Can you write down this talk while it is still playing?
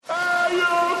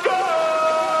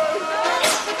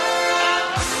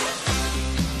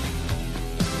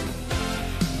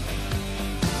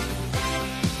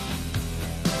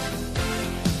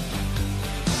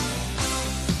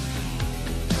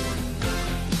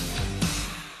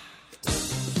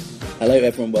Hello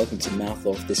everyone, welcome to Mouth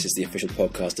Off. This is the official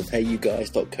podcast of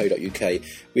heyyouguys.co.uk.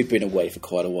 We've been away for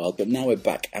quite a while, but now we're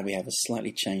back and we have a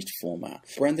slightly changed format.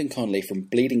 Brendan Connolly from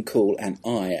Bleeding Cool and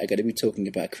I are going to be talking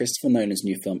about Christopher Nolan's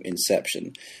new film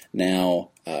Inception.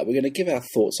 Now, we're going to give our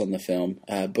thoughts on the film,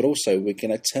 but also we're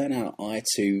going to turn our eye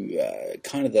to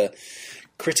kind of the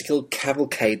critical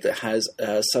cavalcade that has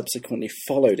subsequently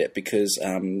followed it, because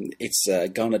it's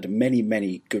garnered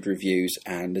many good reviews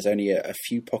and there's only a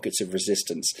few pockets of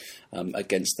resistance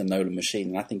against the Nolan machine.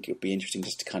 And I think it'll be interesting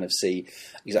just to kind of see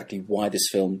exactly why this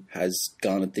film has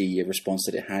garnered the response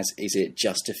that it has. Is it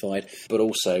justified? But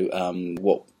also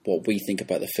what we think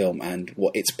about the film and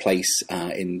what its place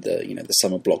in the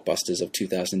summer blockbusters of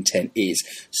 2010 is.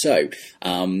 So,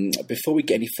 before we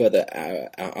get any further,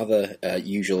 our other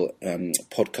usual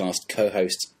podcast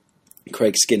co-host,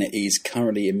 Craig Skinner, is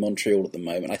currently in Montreal at the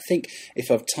moment. I think, if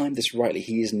I've timed this rightly,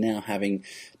 he is now having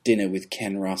dinner with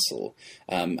Ken Russell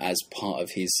as part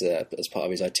of his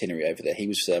itinerary over there. He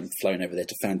was flown over there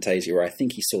to Fantasia, where I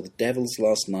think he saw The Devils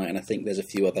last night, and I think there's a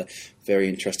few other very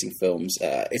interesting films.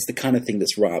 It's the kind of thing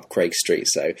that's right up Craig's street.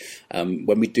 So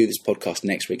when we do this podcast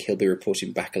next week, he'll be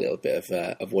reporting back a little bit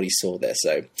of what he saw there.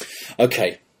 So,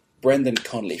 okay, Brendan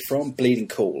Connolly from Bleeding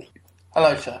Cool.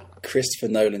 Hello, sir.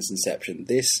 Christopher Nolan's Inception.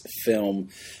 This film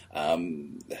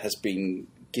has been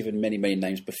given many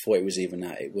names before it was even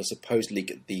out. It was supposedly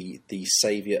the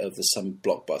saviour of the summer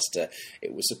blockbuster.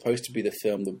 It was supposed to be the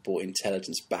film that brought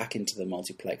intelligence back into the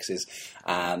multiplexes,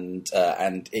 and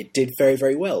it did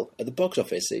very well at the box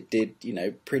office. It did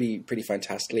pretty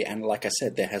fantastically, and like I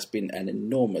said, there has been an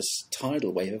enormous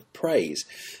tidal wave of praise.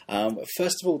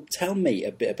 First of all, tell me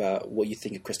a bit about what you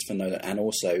think of Christopher Nolan, and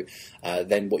also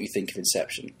then what you think of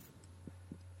Inception.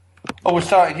 Oh, we're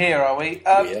starting here, are we?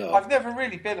 Yeah. I've never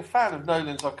really been a fan of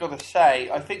Nolan's, I've got to say.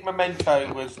 I think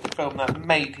Memento was the film that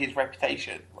made his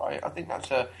reputation, right? I think that's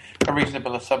a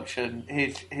reasonable assumption.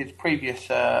 His previous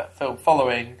film,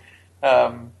 Following,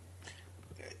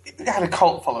 it had a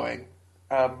cult following.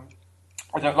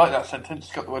 I don't like that sentence.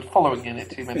 It's got the word following in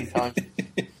it too many times.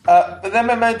 But then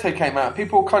Memento came out.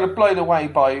 People were kind of blown away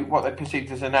by what they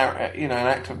perceived as an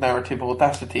act of narrative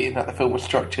audacity, in that the film was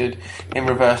structured in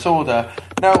reverse order.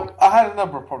 Now, I had a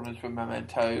number of problems with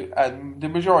Memento, and the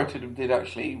majority of them did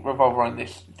actually revolve around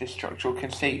this structural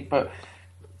conceit. But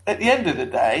at the end of the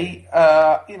day,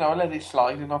 I let it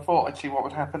slide, and I thought I'd see what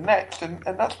would happen next. And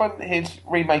that's when his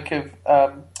remake of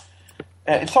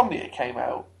Insomnia came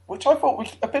out, which I thought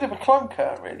was a bit of a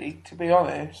clunker, really, to be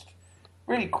honest.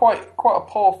 Really quite a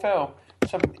poor film.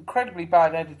 Some incredibly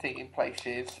bad editing in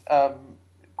places.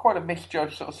 Quite a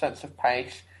misjudged sort of sense of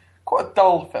pace. Quite a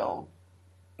dull film.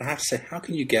 I have to say, how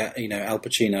can you get Al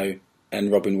Pacino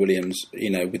and Robin Williams,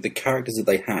 with the characters that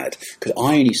they had? Because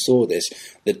I only saw this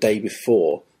the day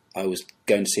before I was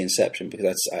going to see Inception,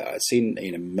 because I'd seen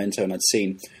Memento and I'd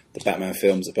seen the Batman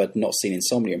films, but I'd not seen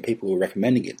Insomnia, and people were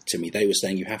recommending it to me. They were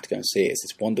saying, you have to go and see it. It's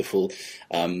this wonderful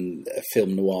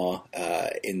film noir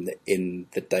in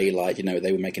the daylight.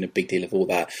 They were making a big deal of all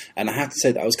that. And I have to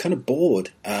say that I was kind of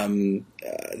bored.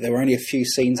 There were only a few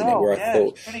scenes in it where I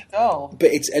thought... it's pretty dull.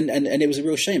 But it's and it was a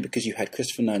real shame, because you had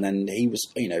Christopher Nolan, and he was,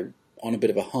 on a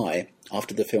bit of a high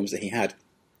after the films that he had.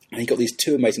 And he got these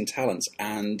two amazing talents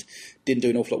and didn't do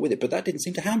an awful lot with it. But that didn't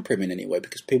seem to hamper him in any way,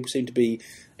 because people seemed to be,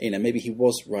 maybe he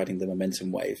was riding the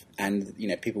momentum wave. And,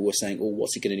 people were saying, oh,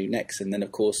 what's he going to do next? And then,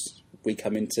 of course, we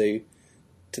come into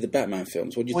the Batman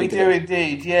films. What do you think of that? We do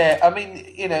indeed, yeah. I mean,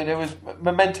 there was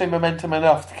momentum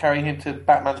enough to carry him to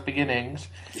Batman's Beginnings.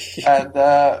 And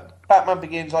Batman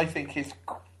Begins, I think, is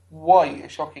quite a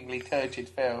shockingly turgid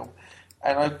film.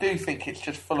 And I do think it's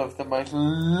just full of the most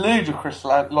ludicrous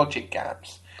logic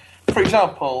gaps. For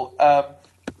example,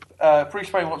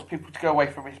 Bruce Wayne wants people to go away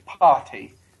from his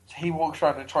party, so he walks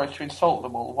around and tries to insult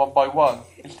them all one by one,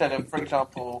 instead of, for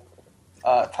example,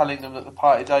 telling them that the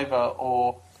party's over,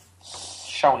 or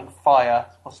shouting fire,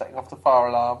 or setting off the fire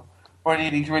alarm, or any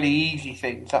of these really easy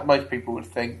things that most people would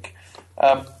think.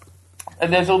 And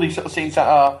there's all these sort of scenes that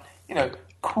are,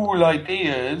 cool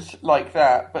ideas like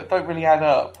that, but don't really add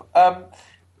up.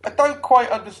 I don't quite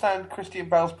understand Christian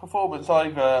Bale's performance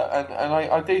either, and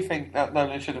I do think that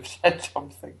Nolan should have said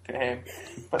something to him.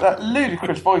 But that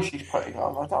ludicrous voice he's putting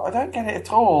on, I don't get it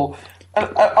at all. And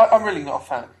I'm really not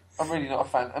a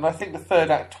fan. And I think the third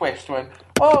act twist when,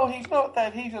 oh, he's not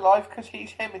dead, he's alive because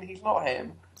he's him and he's not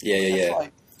him. Yeah.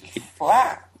 Just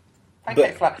flat.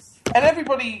 Flat. And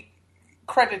everybody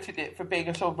credited it for being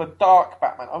a sort of a dark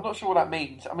Batman. I'm not sure what that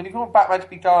means. I mean, if you want Batman to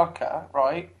be darker,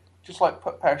 right, just like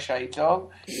put a pair of shades on.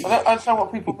 I don't understand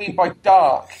what people mean by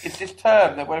dark. It's this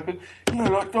term that when people,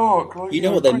 like dark. Like, you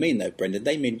know what they mean, though, Brendan?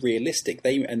 They mean realistic.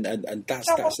 And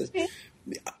that's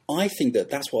I think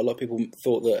that's what a lot of people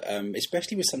thought that,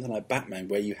 especially with something like Batman,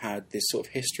 where you had this sort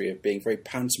of history of being very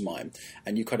pantomime,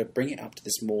 and you kind of bring it up to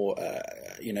this more,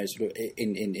 sort of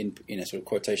in sort of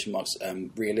quotation marks,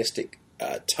 realistic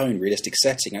tone, realistic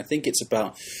setting. I think it's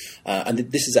about, and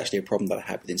this is actually a problem that I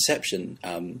had with Inception.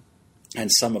 And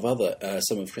some of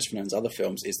Christopher Nolan's other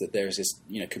films is that there is this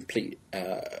complete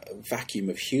vacuum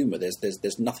of humour.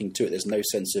 There's nothing to it. There's no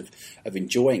sense of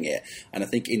enjoying it. And I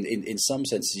think in some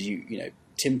senses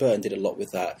Tim Burton did a lot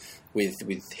with that with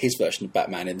his version of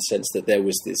Batman, in the sense that there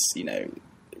was this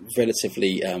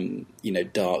relatively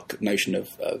dark notion of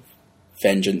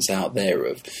vengeance out there,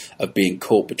 of being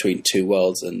caught between two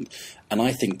worlds, and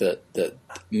I think that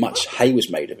much hay was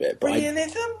made of it. But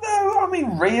realism, though? I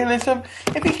mean, realism.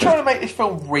 If he's trying to make this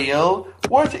film real,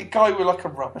 why is it a guy with like a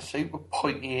rubber suit with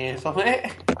pointy ears on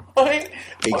it? Right?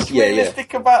 What's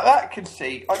realistic about that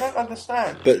conceit? I don't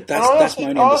understand. But I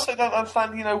also don't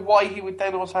understand, why he would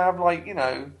then also have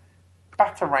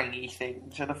Batarangy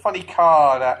things and a funny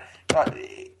car that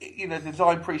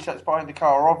design presets behind the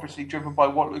car are obviously driven by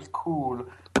what looks cool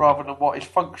rather than what is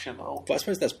functional. But I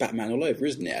suppose that's Batman all over,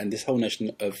 isn't it? And this whole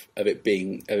notion of it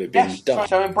being dark.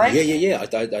 So embrace. Yeah. I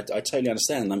totally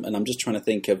understand, and I'm just trying to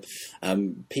think of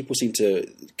people seem to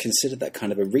consider that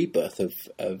kind of a rebirth of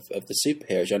the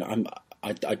superhero genre.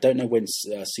 I don't know when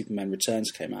Superman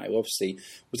Returns came out. Obviously,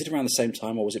 was it around the same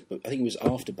time, or was it? I think it was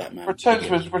after Batman.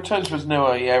 Returns was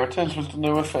newer. Yeah, Returns was the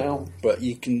newer film. But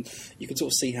you can sort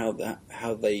of see how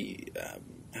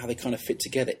they kind of fit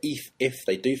together, if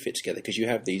they do fit together, because you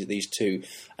have these two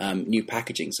new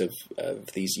packagings of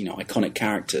these iconic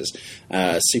characters.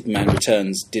 Superman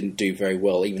Returns didn't do very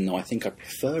well, even though I think I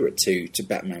prefer it to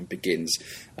Batman Begins.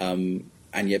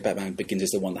 And yet Batman Begins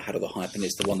is the one that had all the hype, and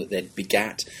is the one that then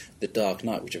begat The Dark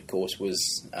Knight, which of course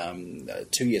was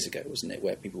 2 years ago, wasn't it,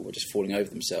 where people were just falling over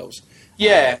themselves.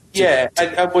 And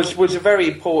was a very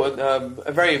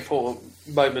important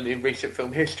moment in recent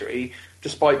film history,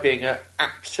 despite being an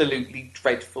absolutely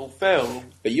dreadful film.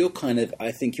 But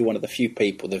I think you're one of the few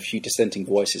people, the few dissenting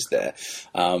voices there.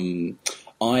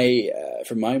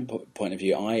 From my own point of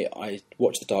view, I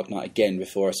watched The Dark Knight again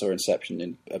before I saw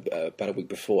Inception about a week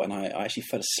before, and I actually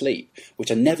fell asleep,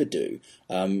 which I never do.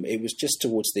 It was just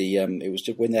towards it was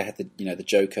just when they had the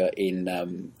Joker in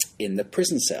the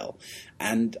prison cell,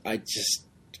 and I just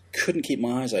couldn't keep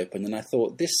my eyes open, and I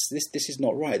thought this is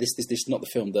not right. This is not the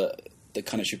film that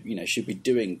kind of should be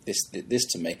doing this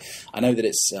to me. I know that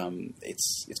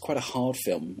it's quite a hard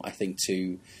film, I think,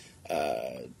 to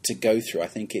go through. I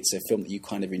think it's a film that you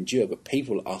kind of endure, but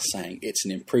people are saying it's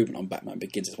an improvement on Batman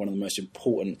Begins. It's one of the most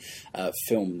important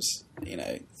films,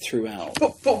 throughout.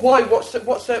 But why?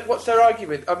 What's their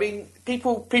argument? I mean,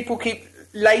 people keep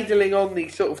ladling on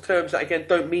these sort of terms that again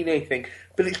don't mean anything.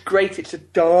 But it's great. It's a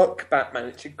dark Batman.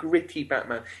 It's a gritty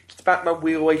Batman. It's the Batman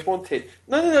we always wanted.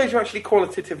 None of those are actually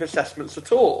qualitative assessments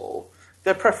at all.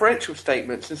 They're preferential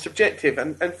statements and subjective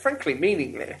and frankly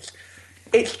meaningless.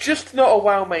 It's just not a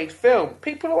well-made film.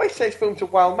 People always say films are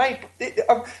well-made.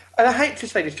 And I hate to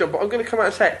say this, John, but I'm going to come out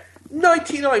and say it.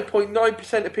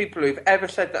 99.9% of people who've ever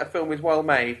said that a film is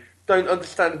well-made don't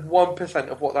understand 1%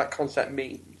 of what that concept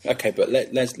means. Okay, but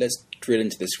let's drill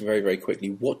into this very, very quickly.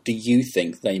 What do you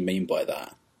think they mean by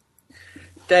that?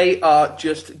 They are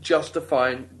just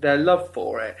justifying their love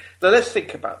for it. Now, let's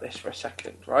think about this for a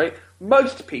second, right?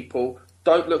 Most people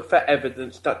don't look for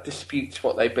evidence that disputes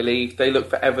what they believe. They look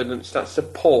for evidence that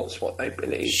supports what they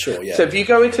believe. Sure, yeah. So if you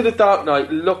go into The Dark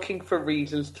Knight looking for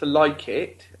reasons to like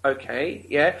it, okay,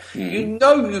 yeah, you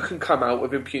know you can come out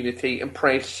with impunity and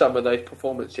praise some of those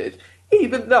performances,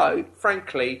 even though,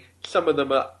 frankly, some of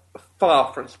them are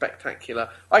far from spectacular.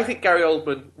 I think Gary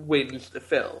Oldman wins the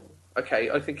film, okay?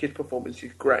 I think his performance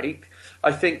is great.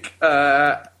 I think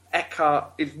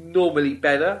Eckhart is normally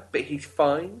better, but he's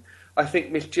fine. I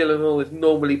think Miss Gyllenhaal is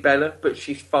normally better, but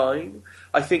she's fine.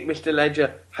 I think Mr.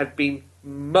 Ledger had been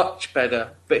much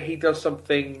better, but he does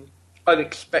something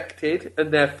unexpected,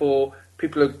 and therefore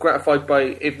people are gratified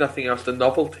by, if nothing else, the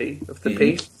novelty of the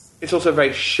piece. It's also a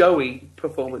very showy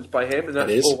performance by him, and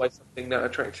that's always something that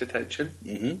attracts attention.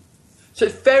 Mm-hmm. So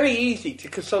it's very easy to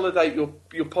consolidate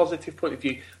your positive point of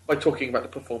view by talking about the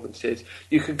performances.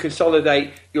 You can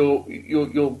consolidate your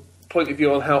point of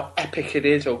view on how epic it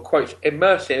is, or quote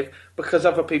immersive, because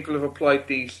other people have applied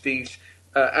these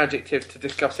adjectives to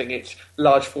discussing its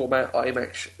large format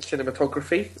IMAX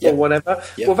cinematography or whatever,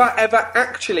 without ever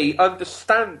actually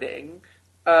understanding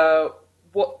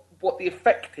what the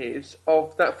effect is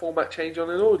of that format change on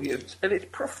an audience, and it's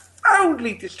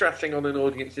profoundly distressing on an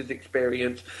audience's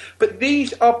experience. But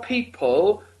these are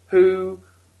people who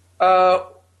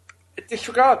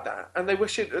disregard that, and they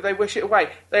wish it away.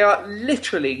 They are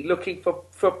literally looking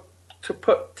to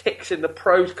put ticks in the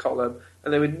pros column,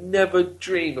 and they would never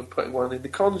dream of putting one in the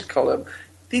cons column.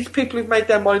 These people have made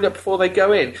their mind up before they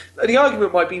go in. The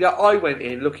argument might be that I went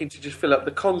in looking to just fill up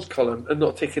the cons column and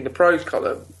not tick in the pros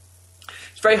column.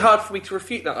 It's very hard for me to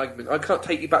refute that argument. I can't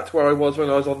take you back to where I was when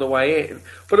I was on the way in.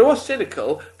 But I was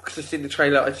cynical because I'd seen the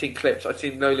trailer, I'd seen clips, I'd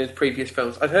seen Nolan's previous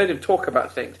films, I'd heard him talk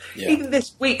about things. Yeah. Even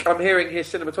this week I'm hearing his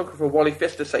cinematographer Wally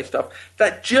Pfister say stuff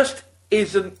that just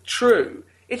isn't true.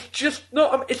 It's just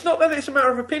not. It's not that it's a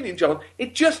matter of opinion, John.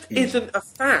 It just isn't a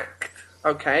fact.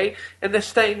 Okay, and they're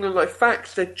stating them like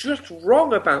facts. They're just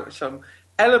wrong about some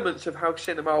elements of how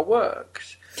cinema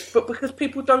works. But because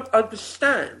people don't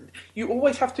understand, you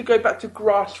always have to go back to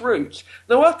grassroots.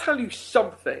 Now, I'll tell you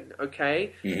something.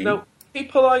 Okay. Mm-hmm. Now,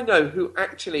 people I know who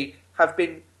actually have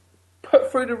been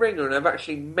put through the ringer and have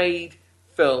actually made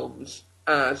films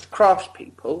as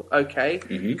craftspeople, okay,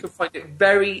 you can find it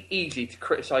very easy to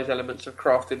criticise elements of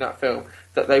craft in that film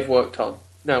that they've worked on.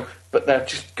 No, but they'll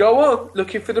just go on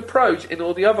looking for the pros in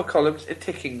all the other columns and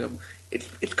ticking them.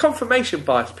 It's confirmation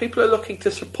bias. People are looking to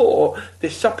support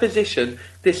this supposition,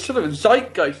 this sort of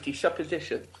zeitgeisty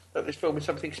supposition that this film is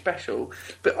something special.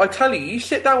 But I tell you, you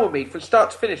sit down with me from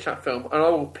start to finish that film and I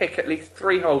will pick at least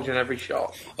 3 holes in every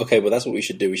shot. Okay, well that's what we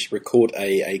should do. We should record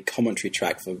a commentary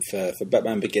track for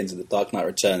Batman Begins and The Dark Knight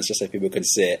Returns just so people can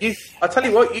see it. I tell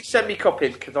you what, you send me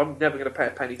copies because I'm never going to pay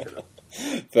a penny for them.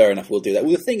 Fair enough, we'll do that.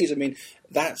 Well, the thing is, I mean,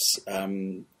 that's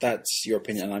your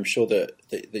opinion, and I'm sure that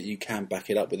you can back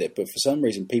it up with it. But for some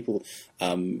reason, people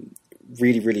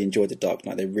really, really enjoyed The Dark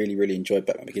Knight. They really, really enjoyed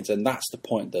Batman Begins, and that's the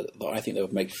point that I think they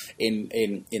would make. In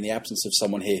the absence of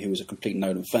someone here who was a complete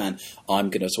Nolan fan, I'm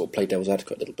going to sort of play devil's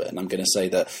advocate a little bit, and I'm going to say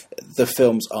that the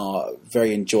films are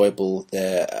very enjoyable.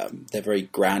 They're very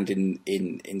grand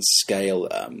in scale.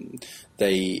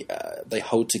 They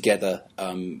hold together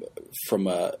from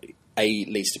A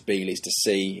leads to B leads to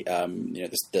C.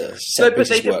 The set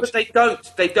pieces works.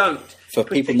 But they don't. For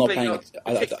people not paying,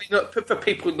 for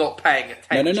people not paying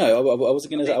attention. No. I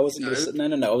wasn't going to. I wasn't going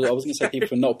to say people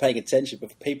for not paying attention, but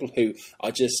for people who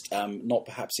are just not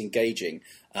perhaps engaging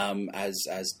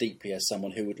as deeply as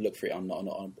someone who would look for it on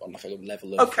like a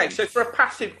level of. Okay, so for a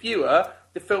passive viewer,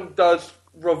 the film does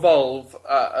revolve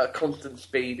at a constant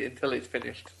speed until it's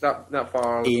finished. That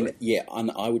far.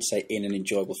 And I would say in an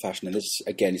enjoyable fashion. And this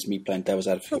again is me playing devil's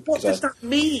advocate. But what does that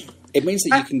mean? It means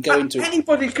that you can go into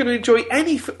anybody's going to enjoy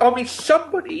any.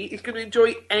 Somebody is going to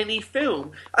enjoy any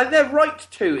film, and they're right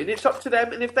to, and it's up to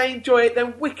them. And if they enjoy it,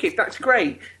 then wicked. That's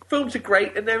great. Films are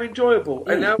great and they're enjoyable,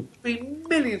 and there will be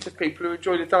millions of people who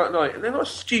enjoy The Dark Knight, and they're not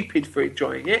stupid for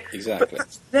enjoying it. Exactly. But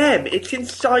that's them. It's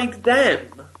inside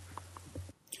them.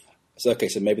 So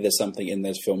maybe there's something in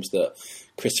those films that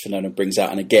Christopher Nolan brings out,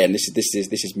 and again, this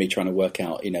is me trying to work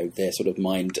out, their sort of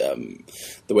mind,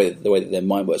 the way that their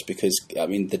mind works, because I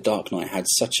mean, The Dark Knight had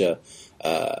such a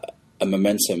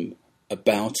momentum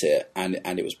about it, and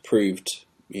it was proved,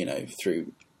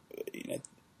 through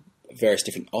various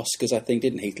different Oscars. I think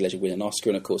didn't Heath Ledger win an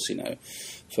Oscar, and of course,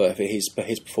 for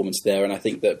his performance there, and I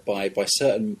think that by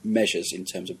certain measures in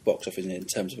terms of box office and in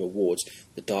terms of awards,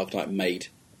 The Dark Knight made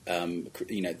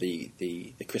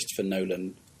the Christopher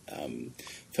Nolan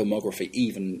filmography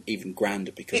even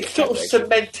grander, because it sort of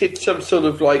cemented some sort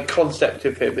of like concept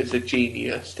of him as a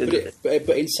genius, didn't it?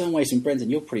 But in some ways, and Brendan,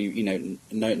 you're pretty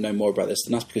know more about this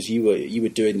than us, because you were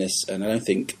doing this, and I don't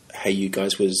think Hey You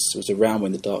Guys was around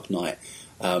when The Dark Knight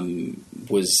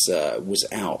was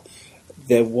out.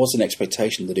 There was an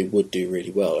expectation that it would do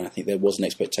really well, and I think there was an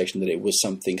expectation that it was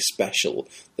something special,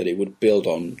 that it would build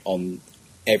on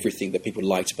everything that people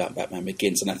liked about Batman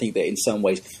Begins, and I think that in some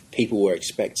ways people were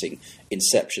expecting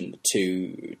Inception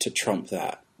to trump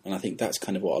that, and I think that's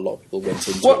kind of what a lot of people went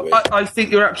into it with. I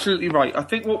think you're absolutely right. I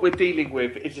think what we're dealing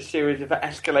with is a series of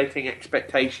escalating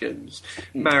expectations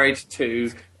married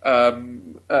to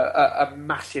a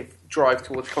massive drive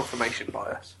towards confirmation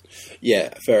bias.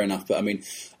 Yeah, fair enough. But I mean,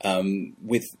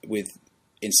 with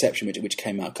Inception, which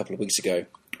came out a couple of weeks ago,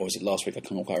 or was it last week? I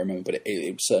can't quite remember, but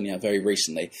it was certainly out very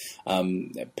recently.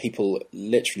 People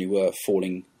literally were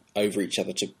falling over each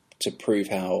other to prove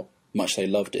how much they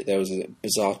loved it. There was a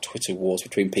bizarre Twitter wars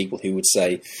between people who would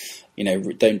say,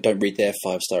 don't read their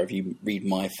 5-star review, read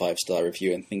my 5-star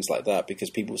review, and things like that, because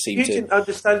people seem to... You didn't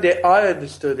understand it, I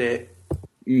understood it.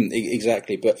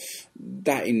 Exactly, but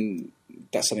that's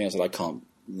something else that I can't...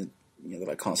 that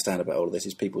I can't stand about all of this,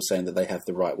 is people saying that they have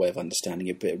the right way of understanding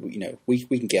it. But we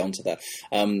can get onto that.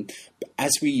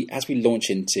 As we launch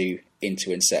into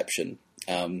Inception,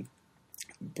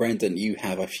 Brendan, you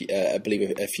have, I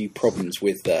believe, a few problems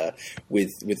with the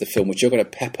film, which you're going to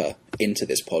pepper into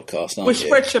this podcast, aren't we you?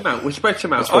 spread some out.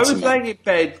 I was laying in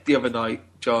bed the other night,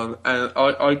 John, and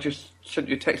I just sent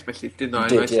you a text message, didn't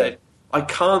I? I said, I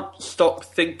can't stop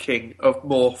thinking of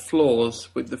more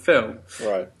flaws with the film.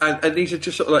 Right. And these are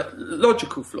just sort of like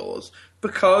logical flaws,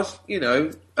 because,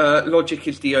 logic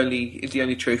is the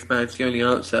only truth, man. It's the only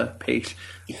answer. Peace.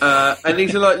 And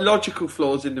these are like logical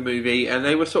flaws in the movie, and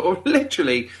they were sort of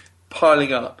literally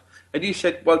piling up. And you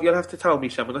said, well, you'll have to tell me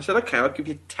some. And I said, okay, I'll give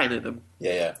you 10 of them.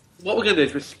 Yeah. What we're going to do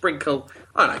is we'll sprinkle,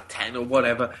 10 or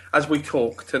whatever, as we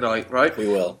talk tonight, right? We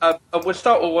will. And we'll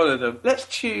start with one of them. Let's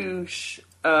choose...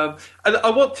 and I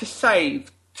want to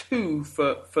save 2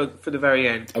 for the very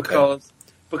end,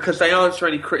 because they answer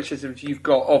any criticisms you've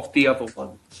got of the other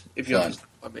ones, if you understand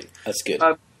what I mean. That's good.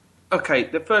 Okay,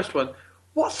 the first one.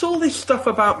 What's all this stuff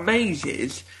about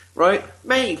mazes, right?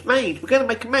 Maze, we're going to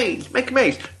make a maze.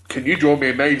 Can you draw me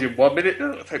a maze in 1 minute?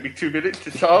 It'll take me 2 minutes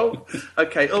to solve.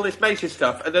 Okay, all this mazes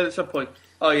stuff, and then at some point,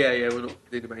 we're not going to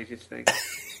do the mazes thing.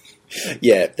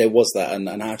 Yeah, there was that, and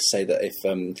I have to say that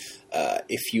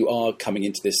if you are coming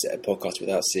into this podcast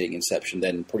without seeing Inception,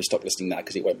 then probably stop listening now,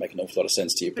 because it won't make an awful lot of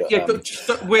sense to you. But,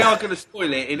 but we are going to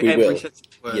spoil it in every sense of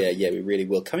the word. Yeah, we really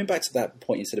will. Coming back to that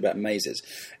point you said about mazes,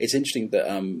 it's interesting that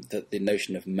that the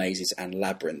notion of mazes and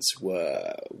labyrinths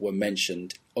were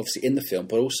mentioned, obviously in the film,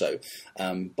 but also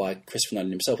by Christopher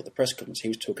Nolan himself at the press conference. He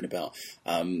was talking about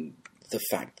the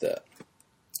fact that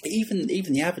even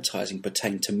the advertising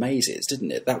pertained to mazes,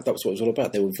 didn't it? That was what it was all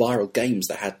about. There were viral games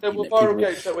that had... There were viral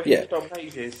games that were hinged on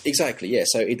mazes. Exactly, yeah.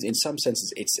 So in some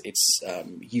senses, it's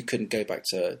you can go back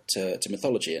to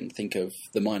mythology and think of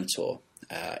the Minotaur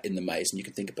in the maze, and you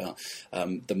can think about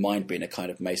the mind being a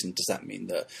kind of maze. And does that mean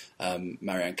that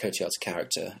Marion Cotillard's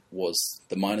character was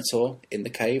the Minotaur in the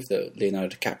cave, that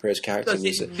Leonardo DiCaprio's character was...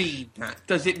 Does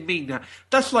it mean that?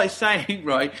 That's like saying,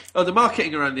 right, the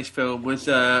marketing around this film was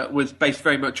based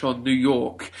very much on New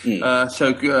York.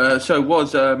 So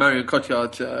was Marion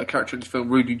Cotillard's character in this film,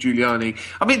 Rudy Giuliani.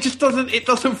 I mean, it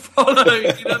doesn't follow, you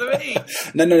know what I mean?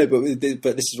 No, but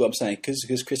this is what I'm saying,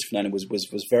 because Christopher Nolan was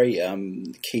very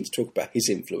keen to talk about his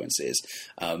influences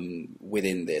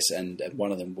within this, and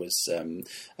one of them was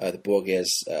the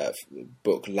Borges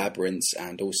book Labyrinths,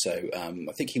 and also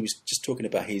I think he was just talking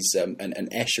about his and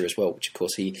Escher as well, which of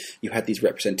course you had these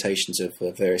representations of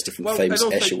various different famous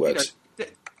also, Escher works.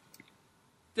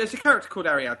 There's a character called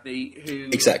Ariadne who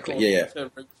in the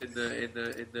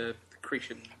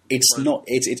Cretan. It's not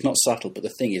subtle, but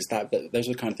the thing is that those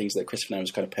are the kind of things that Christopher Nolan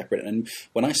was kind of peppering. And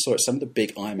when I saw it, some of the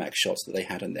big IMAX shots that they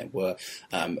had in there were,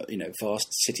 vast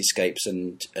cityscapes,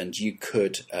 and you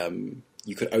could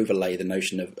overlay the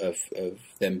notion of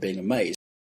them being a maze.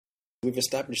 We've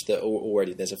established that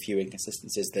already. There's a few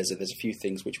inconsistencies. There's a few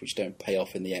things which don't pay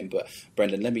off in the end. But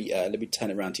Brendan, let me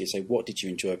turn it around to you. Say, what did you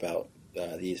enjoy about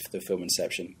the film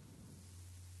Inception?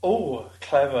 Oh,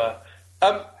 clever.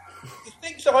 The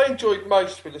things that I enjoyed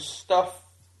most were the stuff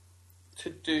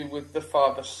to do with the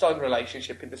father-son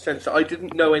relationship, in the sense that I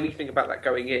didn't know anything about that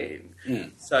going in.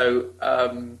 So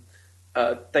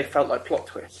they felt like plot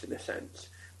twists, in a sense.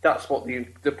 That's what the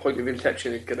point of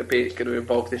Inception is going to be. It's going to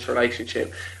involve this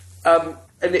relationship. And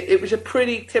it was a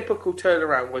pretty typical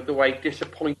turnaround, with the way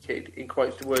disappointed, in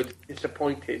quotes the word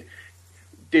disappointed,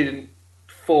 didn't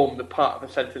form the part of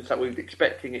a sentence that we were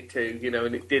expecting it to, and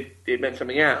it meant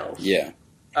something else. Yeah.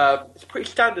 It's a pretty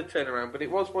standard turnaround, but it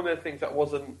was one of the things that I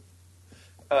wasn't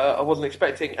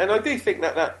expecting, and I do think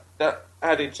that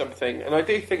added something, and I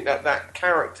do think that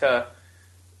character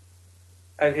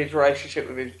and his relationship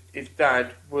with his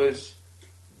dad was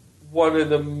one of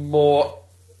the more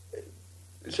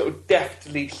sort of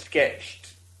deftly sketched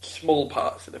small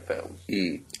parts of the film.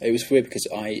 It was weird because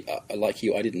I like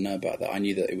you, I didn't know about that. I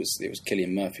knew that it was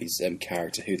Cillian Murphy's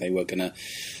character who they were gonna,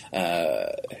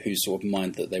 whose sort of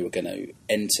mind that they were going to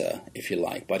enter, if you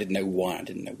like. But I didn't know why. I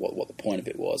didn't know what the point of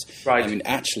it was. Right. I mean,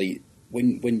 actually,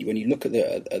 when you look at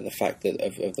the fact that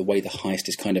of the way the heist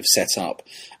is kind of set up,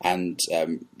 and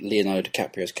Leonardo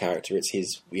DiCaprio's character, it's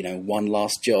his one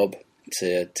last job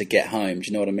to get home. Do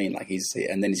you know what I mean? Like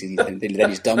then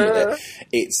he's done with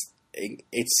it. It's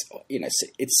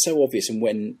so obvious, and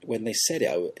when they said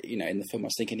it, in the film, I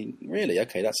was thinking, really,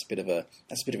 okay, that's a bit of an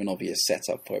obvious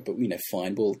setup for it, but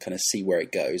fine, we'll kind of see where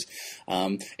it goes.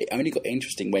 It only got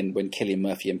interesting when Cillian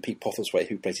Murphy and Pete Postlethwaite,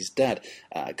 who plays his dad,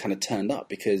 kind of turned up,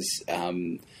 because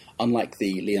unlike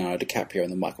the Leonardo DiCaprio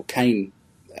and the Michael Caine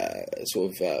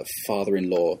sort of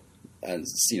father-in-law and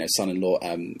son-in-law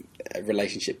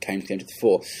relationship came to the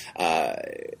fore.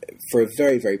 for a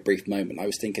very, very brief moment, I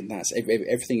was thinking that's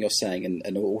everything you're saying,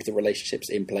 and all the relationships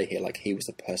in play here. Like, he was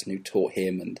the person who taught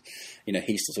him, and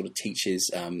he still sort of teaches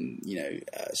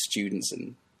students,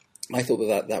 and I thought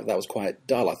that was quite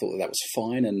dull. I thought that was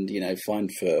fine, and fine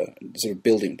for sort of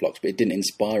building blocks, but it didn't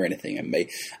inspire anything in me.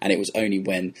 And it was only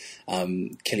when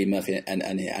Cillian Murphy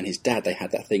and his dad, they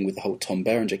had that thing with the whole Tom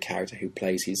Berenger character who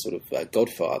plays his sort of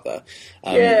godfather.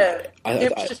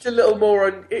 It was just a little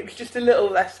more. It was just a little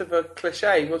less of a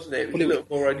cliche, wasn't it? It was a little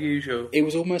more unusual. It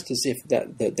was almost as if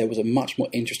that there was a much more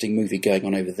interesting movie going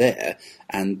on over there,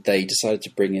 and they decided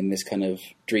to bring in this kind of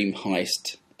dream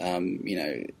heist.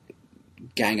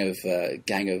 Gang of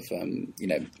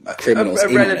criminals. A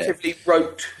relatively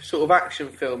rote sort of action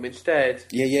film instead.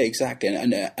 Yeah, exactly.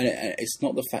 And it's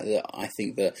not the fact that I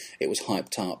think that it was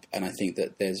hyped up, and I think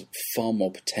that there's far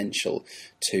more potential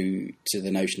to the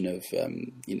notion of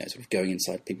sort of going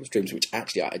inside people's dreams, which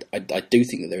actually I do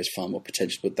think that there is far more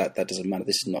potential, but that doesn't matter.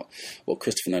 This is not what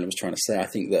Christopher Nolan was trying to say. I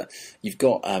think that you've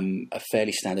got a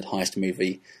fairly standard heist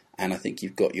movie, and I think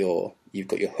you've got your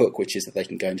hook, which is that they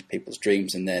can go into people's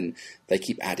dreams, and then they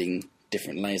keep adding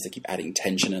different layers, they keep adding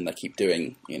tension, and they keep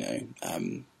doing,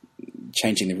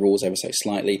 changing the rules ever so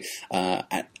slightly,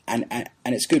 and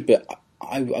it's good. But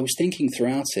I was thinking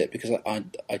throughout it, because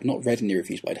I'd not read any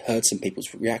reviews, but I'd heard some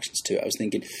people's reactions to it. I was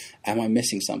thinking, am I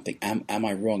missing something? Am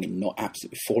I wrong in not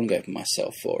absolutely falling over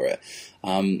myself for it?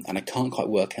 And I can't quite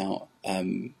work out,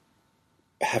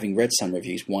 having read some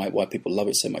reviews, why people love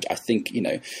it so much. I think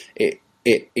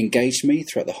it engaged me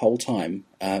throughout the whole time,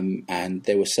 and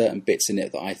there were certain bits in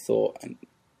it that I thought,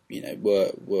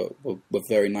 were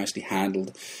very nicely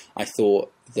handled. I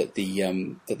thought that the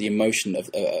emotion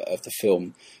of the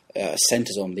film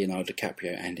centers on Leonardo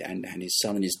DiCaprio and his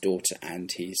son and his daughter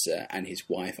and his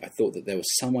wife. I thought that there were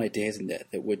some ideas in there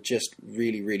that were just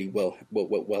really, really well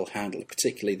handled,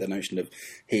 particularly the notion of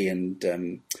he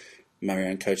and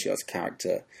Marion Cotillard's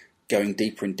character going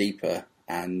deeper and deeper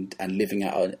and living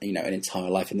out an entire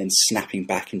life, and then snapping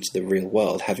back into the real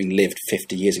world, having lived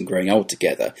 50 years and growing old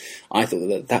together. I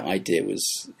thought that idea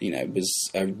was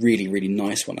a really, really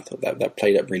nice one. I thought that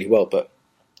played up really well, but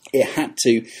you had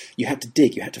to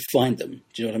dig, you had to find them.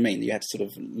 Do you know what I mean? You had to sort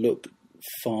of look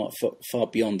far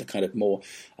beyond the kind of more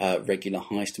regular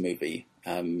heist movie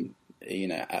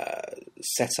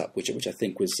setup, which I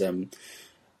think was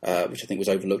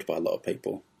overlooked by a lot of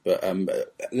people. But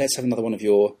let's have another one of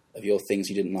your things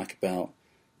you didn't like about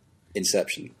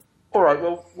Inception. All right.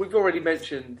 Well, we've already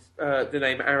mentioned the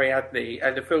name Ariadne,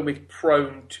 and the film is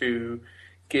prone to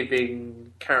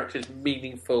giving characters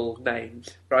meaningful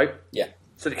names, right? Yeah.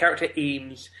 So the character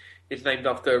Eames is named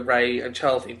after Ray and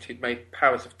Charles Eames, who made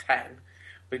Powers of Ten,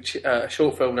 which a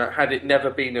short film that, had it never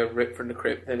been a rip from the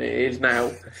crypt, then it is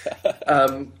now.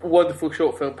 Wonderful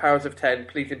short film, Powers of Ten.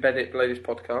 Please embed it below this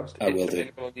podcast. I will do.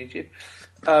 On YouTube.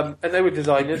 And they were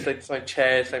designers. They designed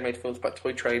chairs. They made films about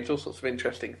toy trains, all sorts of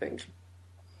interesting things.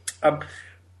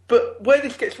 But where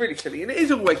this gets really silly, and it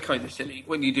is always kind of silly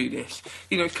when you do this,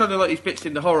 it's kind of like these bits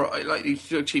in the horror, like these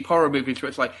sort of cheap horror movies where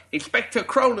it's like, Inspector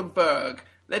Cronenberg,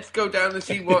 let's go down and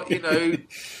see what,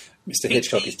 Mr.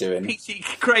 Hitchcock is doing. P.C.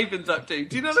 Craven's up to.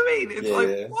 Do you know what I mean?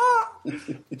 It's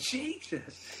what?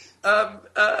 Jesus. So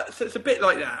it's a bit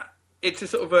like that. It's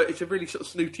a really sort of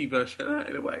snooty version of that,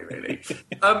 in a way, really.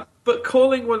 But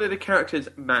calling one of the characters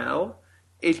Mal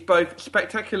is both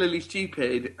spectacularly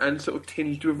stupid and sort of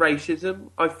tinged with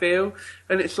racism, I feel.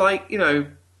 And it's like, well,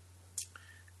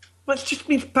 it just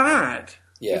means bad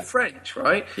in French,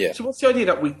 right? Yeah. So what's the idea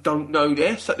that we don't know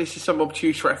this, that this is some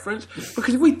obtuse reference?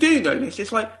 Because if we do know this,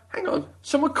 it's like, hang on,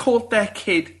 someone called their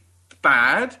kid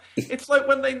bad. It's like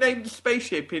when they named the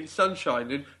spaceship in Sunshine,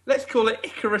 and let's call it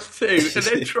Icarus 2, and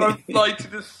then try and fly to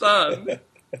the sun.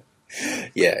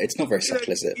 Yeah, it's not very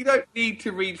subtle, is it? You don't need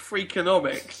to read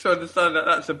Freakonomics to understand that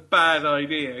that's a bad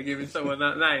idea, giving someone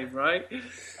that name, right?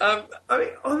 I mean,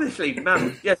 honestly,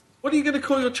 man, yes. What are you going to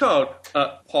call your child?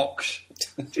 Pox.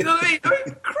 Do you know what I mean?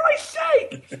 For Christ's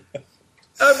sake!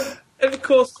 And of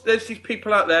course, there's these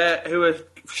people out there who are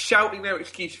shouting their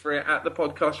excuse for it at the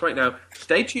podcast right now.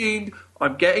 Stay tuned.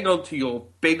 I'm getting onto your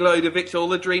big load of It's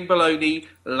All a Dream baloney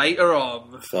later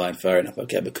on. Fine, fair enough.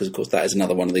 Okay, because of course that is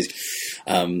another one of these,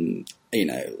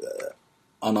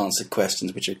 unanswered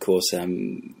questions, which of course,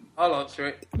 I'll answer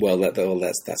it. Well,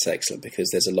 that's excellent, because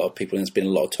there's a lot of people, and there's been a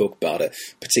lot of talk about it,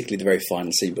 particularly the very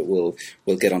final scene. But we'll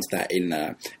get onto that in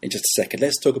just a second.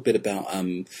 Let's talk a bit about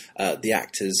the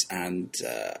actors and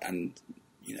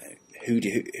who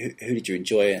did you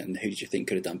enjoy and who did you think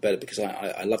could have done better? Because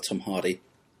I love Tom Hardy.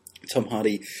 Tom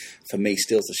Hardy, for me,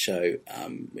 steals the show,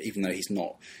 even though he's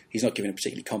not given a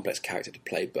particularly complex character to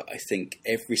play. But I think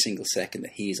every single second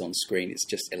that he's on screen, it's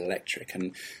just electric,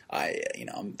 and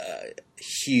I'm a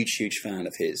huge fan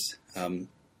of his.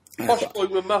 Posh boy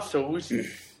with muscles,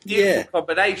 yeah,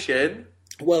 combination.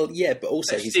 Well, yeah, but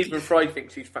also Stephen Fry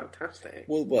thinks he's fantastic.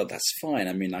 Well, that's fine.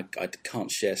 I mean, I can't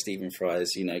share Stephen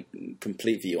Fry's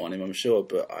complete view on him, I'm sure,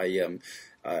 but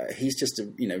he's just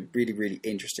a really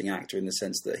interesting actor in the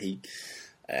sense that he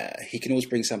can always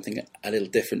bring something a little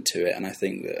different to it, and I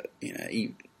think that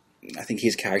I think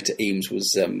his character Eames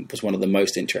was one of the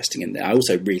most interesting in there. I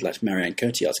also really liked Marianne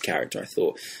Cotillard's character. I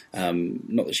thought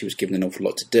not that she was given an awful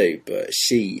lot to do, but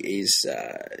she's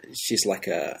like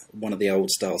one of the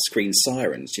old style screen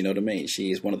sirens. You know what I mean?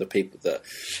 She is one of the people that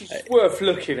she's worth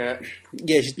looking at.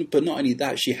 Yeah, but not only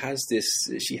that, she has this.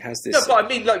 No, but I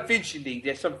mean, like visually,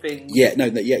 there's something. Yeah, no,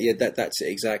 yeah, that's it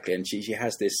exactly. And she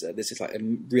has this. This is like a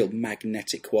real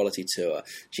magnetic quality to her.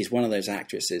 She's one of those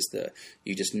actresses that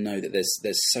you just know that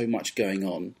there's so much going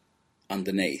on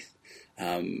underneath.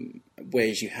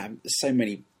 Whereas you have so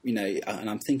many, and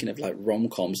I'm thinking of like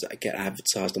rom-coms that get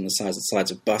advertised on the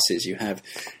sides of buses. You have,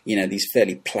 these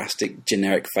fairly plastic,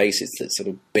 generic faces that sort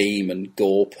of beam and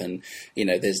gawp, and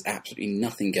there's absolutely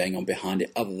nothing going on behind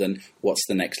it other than what's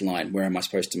the next line? Where am I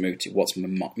supposed to move to? What's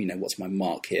my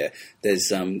mark here?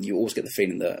 There's you always get the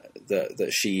feeling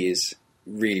that she is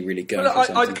really going.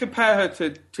 Well, I'd compare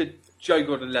her to Joe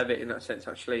Gordon-Levitt in that sense.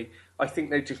 Actually, I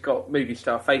think they've just got movie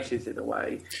star faces in a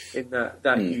way, in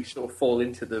that you sort of fall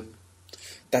into them.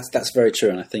 That's very true,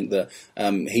 and I think that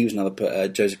he was another.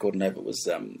 Joseph Gordon-Levitt was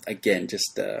again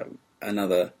just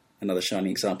another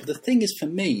shining example. The thing is, for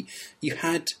me, you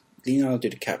had Leonardo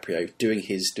DiCaprio doing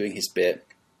his bit,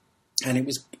 and it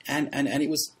was and it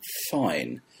was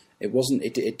fine. It wasn't.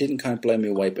 It didn't kind of blow me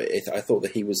away, but I thought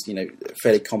that he was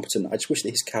fairly competent. I just wish that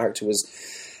his character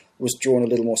was drawn a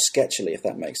little more sketchily, if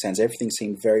that makes sense. Everything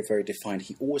seemed very, very defined.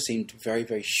 He always seemed very,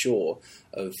 very sure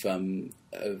of kind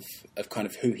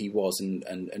of who he was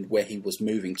and where he was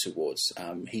moving towards.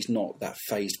 He's not that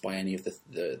fazed by any of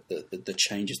the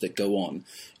changes that go on,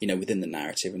 within the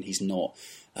narrative, and he's not.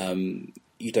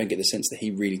 You don't get the sense that he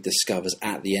really discovers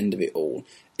at the end of it all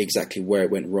exactly where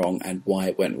it went wrong and why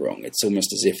it went wrong. It's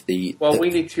almost as if we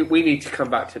need to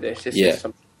come back to this. This is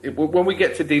something. When we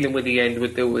get to dealing with the end,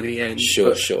 we'll deal with the end.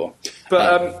 Sure.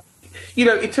 But,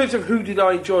 in terms of who did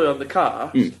I enjoy on the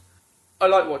cast, I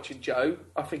like watching Joe.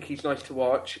 I think he's nice to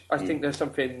watch. I think there's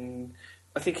something...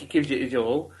 I think he gives it his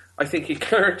all. I think his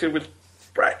character was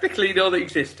practically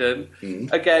non-existent.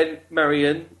 Again,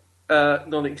 Marion,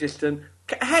 non-existent.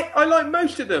 Heck, I like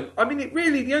most of them. I mean,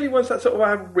 the only ones that sort of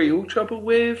I have real trouble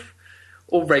with...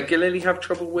 or regularly have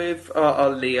trouble with are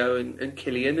Leo and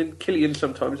Killian. And Killian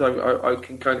sometimes I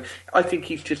can kind of... I think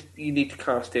he's just... You need to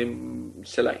cast him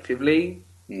selectively.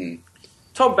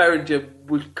 Tom Berenger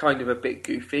was kind of a bit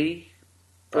goofy.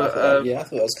 But, I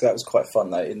thought that was quite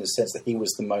fun, though, in the sense that he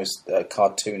was the most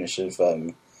cartoonish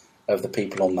of the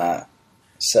people on that...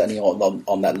 Certainly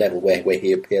on that level where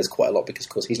he appears quite a lot, because of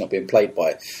course he's not being played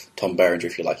by Tom Berenger,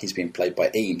 if you like. He's being played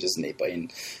by Eames, isn't he? But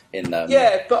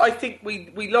but I think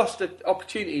we lost an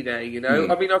opportunity there.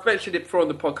 I mean, I've mentioned it before on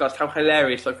the podcast how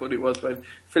hilarious I thought it was when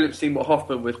Philip Seymour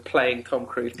Hoffman was playing Tom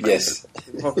Cruise. Yes,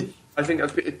 I think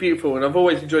that's beautiful, and I've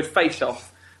always enjoyed Face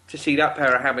Off to see that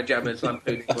pair of hammer jammers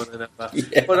lampooning one another.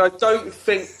 Yeah. But I don't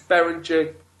think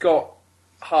Berenger got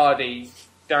Hardy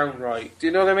downright. Do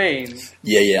you know what I mean?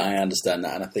 Yeah, I understand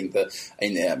that, and I think that,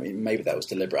 maybe that was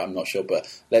deliberate. I'm not sure, but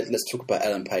let's talk about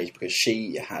Ellen Page, because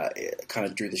she kind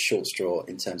of drew the short straw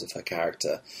in terms of her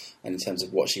character and in terms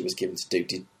of what she was given to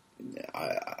do.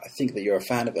 I think that you're a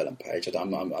fan of Ellen Page. I'm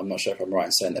not sure if I'm right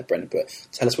in saying that, Brendan, but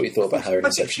tell us what you thought about her. I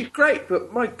think she's great,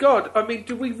 but my God, I mean,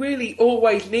 do we really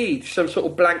always need some sort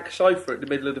of blank cipher at the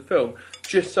middle of the film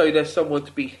just so there's someone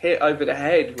to be hit over the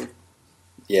head with?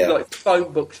 Like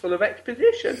phone books full of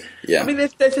exposition. Yeah. I mean,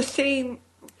 there's a scene...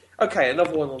 Okay,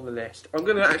 another one on the list. I'm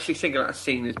going to actually single out a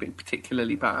scene that's been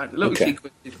particularly bad. A little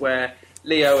sequence is where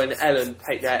Leo and Ellen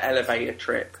take their elevator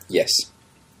trip. Yes.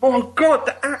 Oh, my God,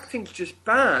 the acting's just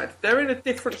bad. They're in a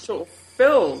different sort of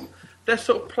film. They're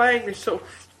sort of playing this sort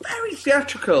of very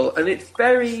theatrical, and it's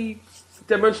very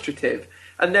demonstrative.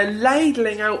 And they're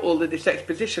ladling out all of this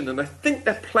exposition, and I think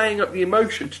they're playing up the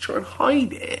emotion to try and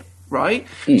hide it. Right,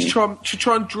 to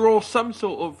try and draw some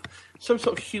sort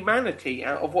of humanity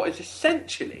out of what is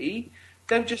essentially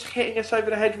them just hitting us over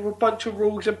the head with a bunch of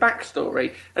rules and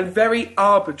backstory, and very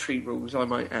arbitrary rules, I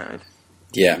might add.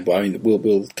 Yeah, but I mean,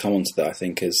 we'll come on to that, I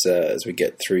think, as we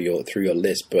get through your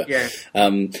list. But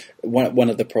one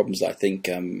of the problems that I think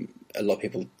a lot of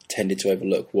people tended to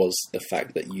overlook was the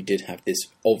fact that you did have this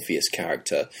obvious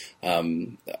character,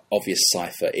 obvious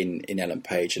cipher in Ellen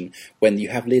Page, and when you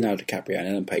have Leonardo DiCaprio and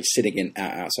Ellen Page sitting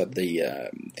outside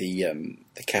the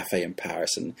cafe in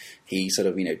Paris, and he sort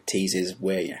of teases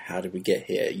how did we get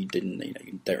here? You didn't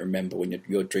you don't remember when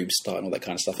your dreams start and all that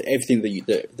kind of stuff. Everything that you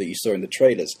saw in the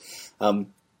trailers,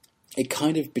 it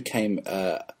kind of became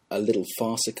a little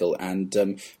farcical, and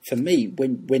for me,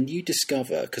 when you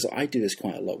discover, because I do this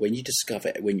quite a lot, when you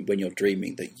discover when you're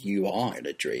dreaming that you are in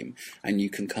a dream and you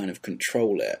can kind of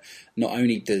control it, not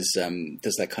only does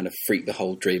that kind of freak the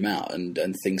whole dream out and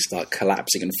things start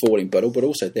collapsing and falling, but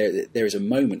also there is a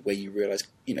moment where you realise,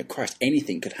 Christ,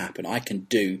 anything could happen. I can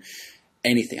do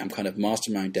anything. I'm kind of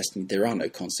master my own destiny. There are no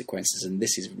consequences, and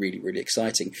this is really, really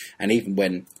exciting. And even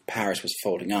when Paris was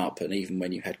folding up, and even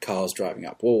when you had cars driving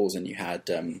up walls, and you had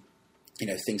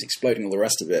things exploding, all the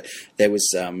rest of it, there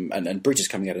was and Brutus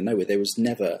coming out of nowhere, there was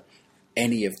never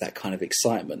any of that kind of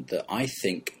excitement that I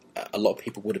think a lot of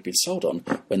people would have been sold on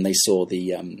when they saw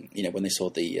the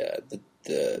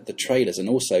trailers. And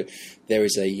also there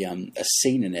is a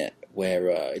scene in it where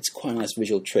it's quite a nice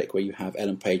visual trick where you have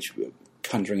Ellen Page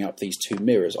conjuring up these two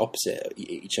mirrors opposite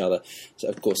each other, so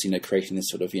of course creating this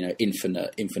sort of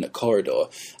infinite corridor,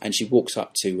 and she walks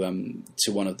up to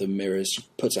one of the mirrors, she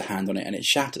puts her hand on it, and it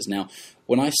shatters. Now,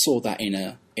 when I saw that in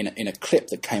a clip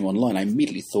that came online, I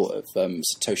immediately thought of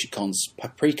Satoshi Kon's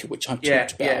Paprika, which I've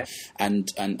talked about, and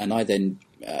I then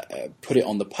put it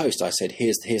on the post. I said,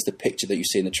 here's the picture that you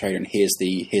see in the trailer, and here's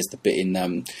the bit in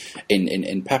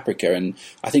Paprika. And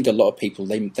I think a lot of people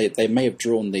they may have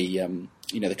drawn the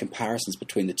the comparisons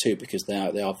between the two because they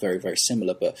are very, very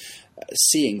similar. But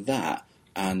seeing that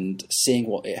and seeing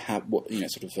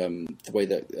the way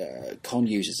that Kon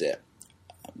uses it,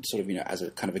 as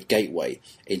a kind of a gateway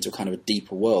into a kind of a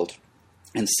deeper world,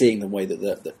 and seeing the way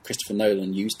that Christopher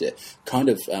Nolan used it kind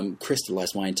of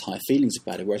crystallized my entire feelings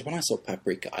about it. Whereas when I saw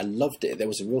Paprika, I loved it. There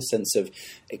was a real sense of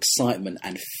excitement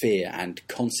and fear and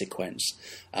consequence,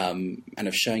 and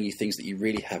of showing you things that you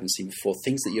really haven't seen before,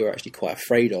 things that you're actually quite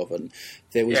afraid of. And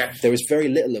there was very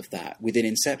little of that within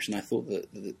Inception. I thought that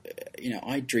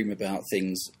I dream about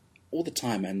things all the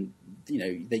time, and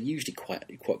they're usually quite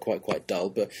dull,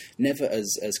 but never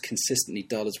as consistently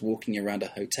dull as walking around a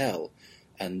hotel.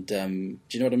 And do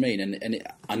you know what I mean? And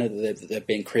I know that they're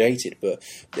being created, but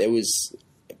there was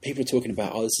people talking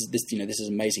about, this is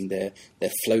amazing. They're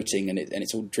floating, and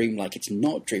it's all dreamlike. It's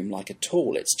not dreamlike at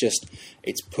all.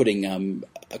 It's putting a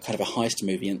kind of a heist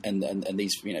movie and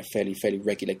these fairly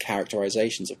regular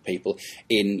characterizations of people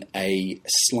in a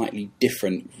slightly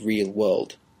different real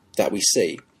world that we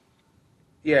see.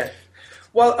 Yeah.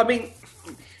 Well, I mean,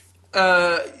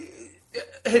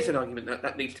 here's an argument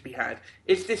that needs to be had.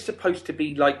 Is this supposed to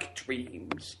be like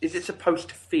dreams? Is it supposed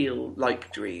to feel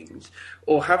like dreams?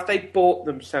 Or have they bought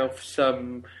themselves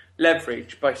some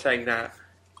leverage by saying that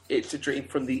it's a dream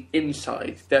from the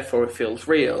inside, therefore it feels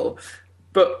real?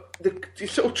 But the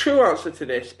sort of true answer to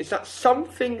this is that some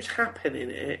things happen in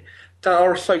it that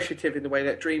are associative in the way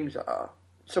that dreams are.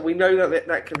 So we know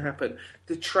that can happen.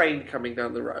 The train coming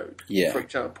down the road, for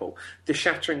example, the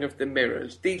shattering of the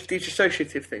mirrors, these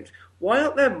associative things. Why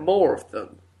aren't there more of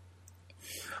them?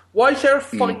 Why is there a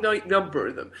finite number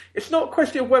of them? It's not a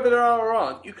question of whether there are or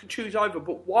aren't. You can choose either.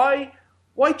 But why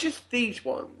just these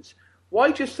ones?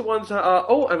 Why just the ones that are...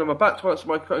 Oh, and I'm about to answer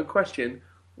my own question.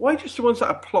 Why just the ones that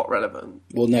are plot relevant?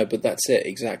 Well, no, but that's it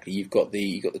exactly. You've got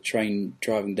the train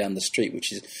driving down the street,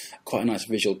 which is quite a nice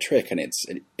visual trick, and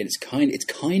it's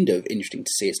kind of interesting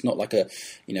to see. It's not like a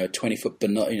 20-foot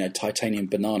titanium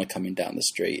banana coming down the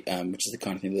street, which is the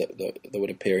kind of thing that would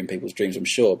appear in people's dreams, I'm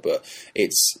sure. But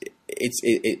it's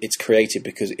creative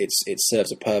because it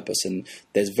serves a purpose, and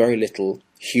there's very little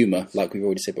humour, like we've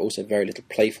already said, but also very little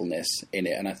playfulness in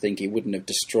it. And I think it wouldn't have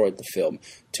destroyed the film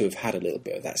to have had a little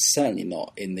bit of that. Certainly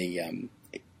not in the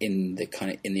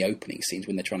opening scenes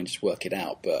when they're trying to just work it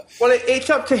out. But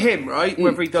it's up to him, right?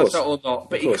 Whether he does that or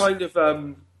not. But he kind of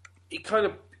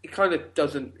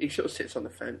doesn't. He sort of sits on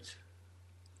the fence,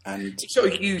 and he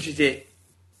sort of uses it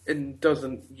and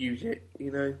doesn't use it.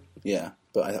 Yeah.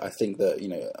 But I think that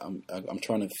I'm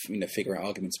trying to figure out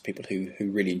arguments of people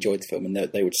who really enjoyed the film, and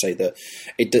they would say that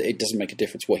it doesn't make a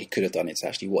difference what he could have done. It's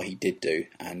actually what he did do,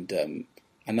 and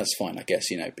that's fine, I guess,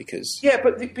 because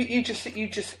but you just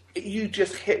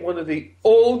hit one of the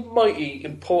almighty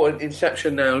important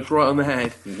Inception nails right on the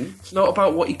head. Mm-hmm. It's not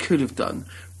about what he could have done,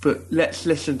 but let's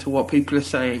listen to what people are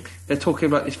saying. They're talking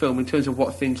about this film in terms of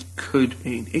what things could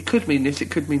mean. It could mean this, it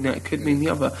could mean that, it could mean the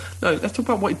other. No, let's talk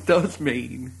about what it does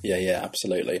mean. Yeah,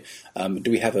 absolutely.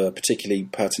 Do we have a particularly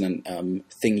pertinent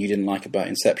thing you didn't like about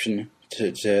Inception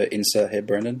to insert here,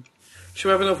 Brendan? Shall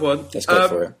we have another one? Let's go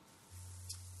for it.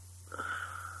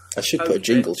 I should put a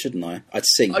jingle, shouldn't I? I'd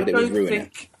sing, but it would ruin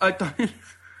it. I don't.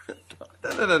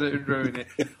 No, it would ruin it.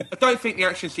 I don't think the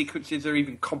action sequences are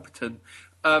even competent.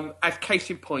 As case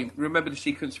in point, remember the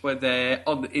sequence where they're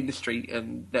in the street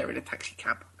and they're in a taxi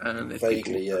cab and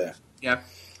vaguely, yeah,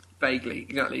 vaguely,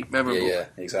 exactly, memorable. Yeah,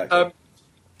 exactly.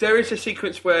 There is a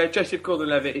sequence where Joseph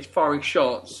Gordon-Levitt is firing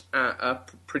shots at a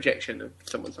projection of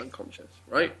someone's unconscious,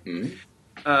 right?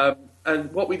 Mm-hmm.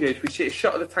 And what we do is we see a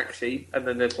shot of the taxi, and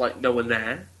then there's like no one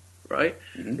there, right?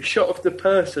 Mm-hmm. A shot of the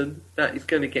person that is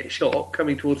going to get shot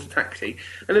coming towards the taxi,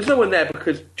 and there's no one there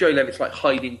because Joe Levitt's like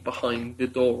hiding behind the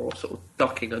door or sort of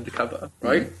ducking under cover,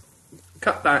 right? Mm-hmm.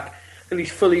 Cut back, and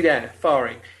he's fully there,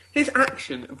 firing. His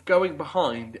action of going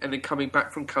behind and then coming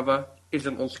back from cover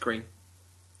isn't on screen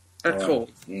at all.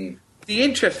 Mm. The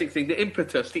interesting thing, the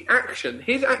impetus, the action,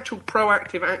 his actual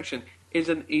proactive action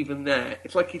isn't even there.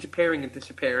 It's like he's appearing and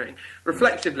disappearing.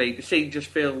 Reflexively, the scene just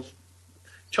feels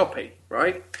choppy,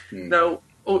 right? Mm. Now,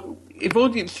 if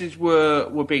audiences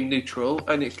were being neutral,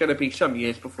 and it's going to be some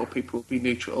years before people will be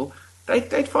neutral,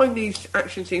 they'd find these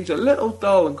action scenes a little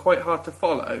dull and quite hard to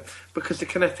follow because the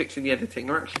kinetics in the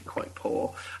editing are actually quite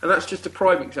poor. And that's just a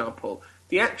prime example.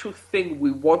 The actual thing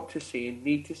we want to see and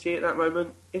need to see at that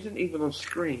moment isn't even on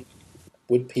screen.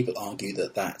 Would people argue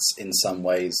that that's in some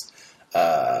ways,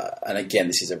 and again,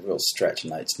 this is a real stretch,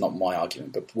 and it's not my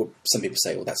argument, but some people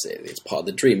say, well, that's it. It's part of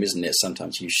the dream, isn't it?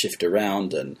 Sometimes you shift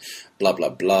around and blah, blah,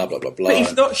 blah, blah, blah, blah. But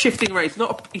he's not shifting around.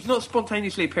 He's not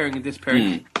spontaneously appearing and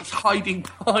disappearing. He's hiding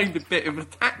behind a bit of a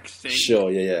taxi.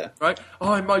 Sure, yeah. Right?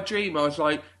 Oh, in my dream, I was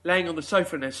like laying on the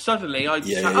sofa, and then suddenly I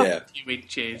sat up a few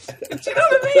inches. Do you know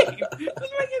what I mean? It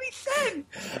doesn't make any sense.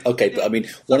 Okay, but I mean,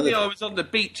 I was on the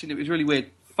beach, and it was really weird.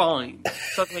 Fine.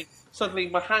 Suddenly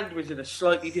my hand was in a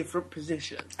slightly different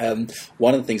position.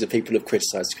 One of the things that people have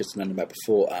criticised Christopher Nolan about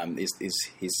before is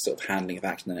his sort of handling of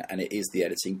action, and it is the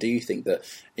editing. Do you think that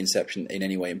Inception in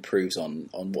any way improves on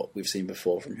what we've seen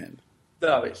before from him?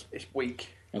 No, it's weak.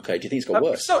 Okay, do you think it's got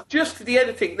worse? It's not just the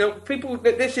editing.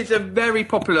 This is a very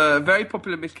popular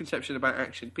misconception about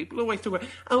action. People always talk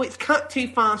about, it's cut too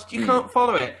fast, you can't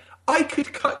follow it. I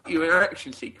could cut you an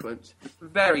action sequence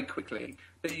very quickly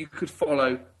that you could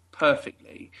follow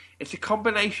perfectly. It's a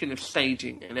combination of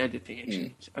staging and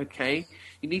editing, okay?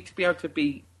 You need to be able to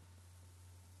be,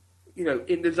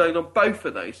 in the zone on both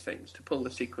of those things to pull the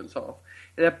sequence off.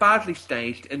 They're badly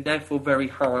staged and therefore very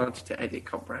hard to edit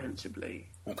comprehensively.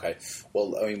 Okay.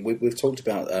 Well, I mean, we've talked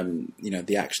about,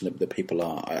 the action that people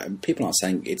aren't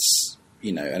saying it's,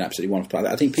 an absolutely wonderful.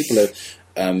 I think people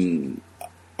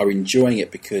are enjoying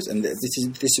it because, and this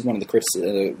is one of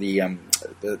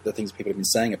the things people have been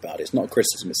saying about it. It's not a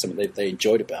criticism; it's something they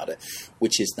enjoyed about it,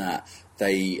 which is that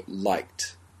they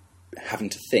liked having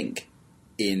to think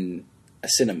in a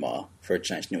cinema for a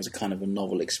change. And it was a kind of a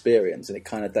novel experience, and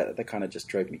that kind of just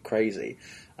drove me crazy.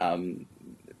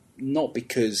 Not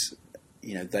because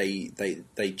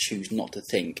they choose not to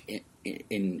think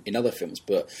in other films,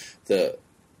 but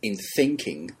in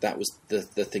thinking, that was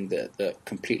the thing that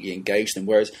completely engaged them.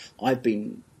 Whereas I've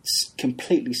been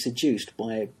completely seduced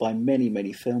by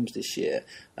many films this year,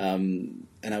 and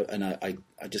I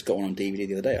just got one on DVD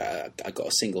the other day. I got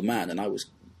A Single Man, and I was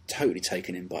totally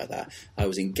taken in by that. I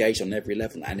was engaged on every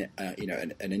level, and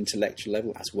an intellectual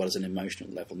level as well as an emotional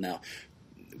level. Now,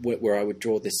 where I would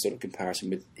draw this sort of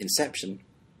comparison with Inception,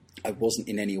 I wasn't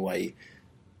in any way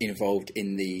involved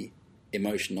in the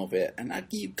emotion of it, and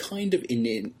you kind of in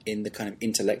the kind of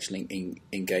intellectual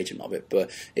engagement of it,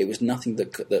 but it was nothing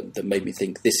that made me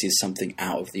think this is something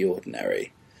out of the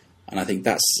ordinary. And I think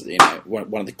that's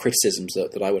one of the criticisms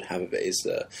that I would have of it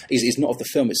is not of the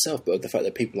film itself, but of the fact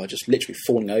that people are just literally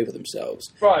falling over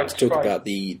themselves to talk about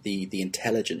the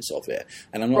intelligence of it.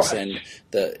 And I'm not saying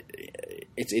that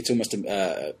it's almost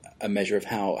a measure of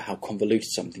how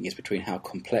convoluted something is between how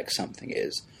complex something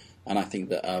is. And I think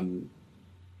that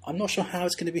I'm not sure how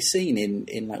it's going to be seen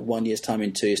in like 1 year's time,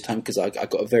 in 2 years' time, because I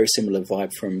got a very similar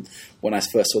vibe from when I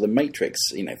first saw The Matrix,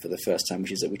 for the first time,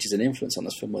 which is an influence on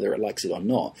this film, whether it likes it or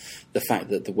not. The fact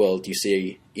that the world you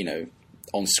see,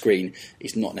 on screen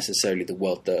is not necessarily the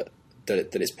world that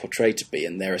it's portrayed to be,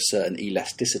 and there are certain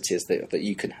elasticities that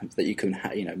you can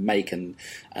make and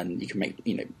you can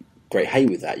make great hay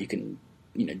with that. You can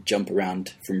jump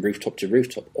around from rooftop to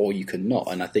rooftop, or you can not.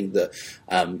 And I think that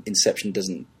Inception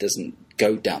doesn't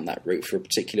go down that route for a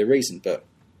particular reason. But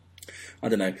I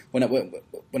don't know. When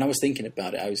I was thinking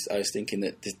about it, I was thinking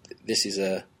that this is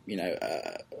a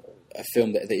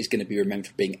film that is going to be remembered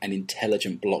for being an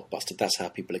intelligent blockbuster. That's how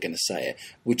people are going to say it.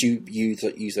 Would you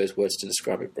use those words to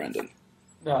describe it, Brandon?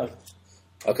 No.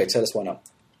 Okay, tell us why not.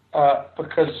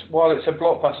 because while it's a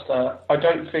blockbuster, I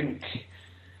don't think.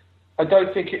 I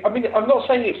mean, I'm not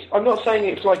saying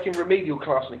it's like in remedial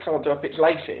class and it can't do up its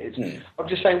laces. I'm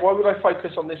just saying, why would I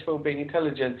focus on this film being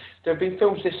intelligent? There have been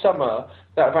films this summer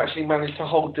that have actually managed to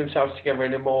hold themselves together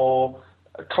in a more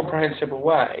comprehensible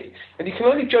way. And you can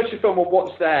only judge the film on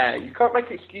what's there. You can't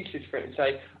make excuses for it and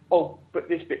say, oh, but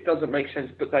this bit doesn't make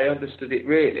sense, but they understood it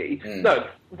really. No,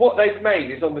 what they've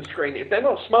made is on the screen. If they're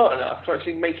not smart enough to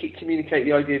actually make it communicate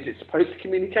the ideas it's supposed to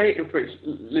communicate and for its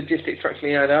logistics to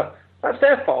actually add up, that's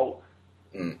their fault.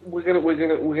 We're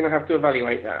gonna have to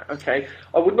evaluate that. Okay,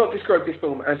 I would not describe this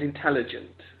film as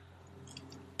intelligent.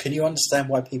 Can you understand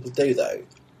why people do though?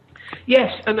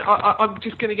 Yes, and I'm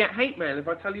just going to get hate mail if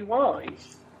I tell you why.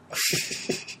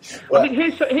 Well, I mean,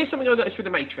 here's something I noticed with The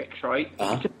Matrix, right?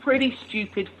 It's a pretty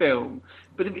stupid film,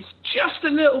 but if it's just a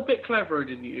little bit cleverer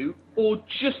than you, or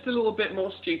just a little bit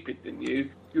more stupid than you,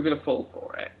 you're going to fall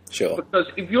for it. Sure. Because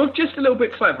if you're just a little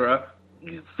bit cleverer,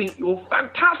 you think you're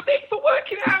fantastic for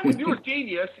working it out, and you're a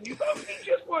genius, and you've only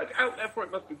just worked out, therefore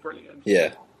it must be brilliant.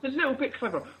 Yeah. It's a little bit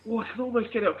clever. Oh, I can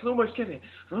almost get it.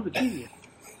 I'm a genius.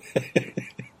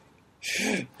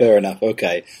 Fair enough.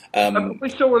 Okay. We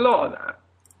saw a lot of that.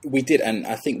 We did, and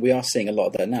I think we are seeing a lot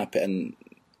of that now. And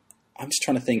I'm just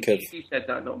trying to think of. You said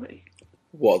that, not me.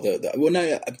 What well,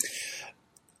 no.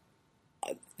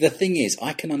 The thing is,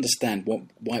 I can understand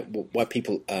why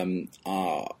people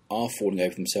are falling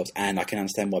over themselves, and I can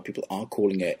understand why people are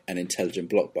calling it an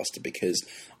intelligent blockbuster, because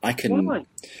I can. Why?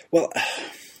 Well,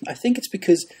 I think it's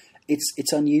because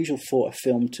it's unusual for a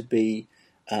film to be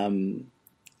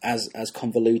as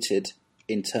convoluted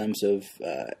in terms of.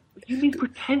 You mean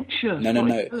pretentious? No.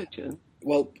 Intelligent?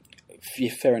 Well,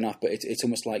 yeah, fair enough, but it's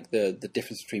almost like the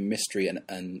difference between mystery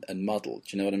and muddle. Do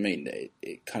you know what I mean?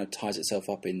 It kind of ties itself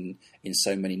up in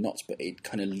so many knots, but it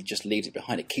kind of just leaves it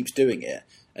behind. It keeps doing it,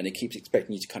 and it keeps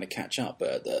expecting you to kind of catch up.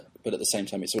 But at the same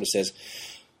time, it sort of says,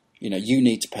 you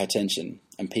need to pay attention.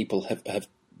 And people have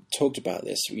talked about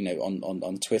this,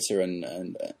 on Twitter and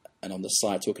on the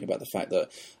site, talking about the fact that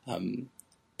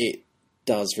it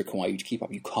does require you to keep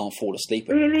up. You can't fall asleep.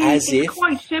 Really? It's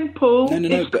quite simple.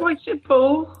 No. It's quite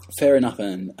simple. Fair enough,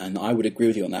 and I would agree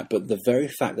with you on that. But the very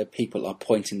fact that people are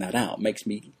pointing that out makes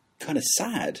me kind of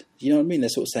sad. You know what I mean? They're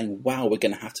sort of saying, wow, we're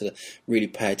going to have to really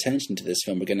pay attention to this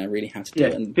film. We're going to really have to do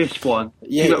it. And this one.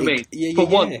 Yeah, you know what I mean? For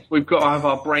once, we've got to have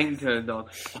our brain turned on.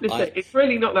 Listen, it's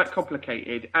really not that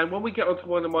complicated. And when we get onto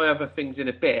one of my other things in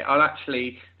a bit,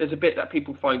 there's a bit that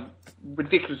people find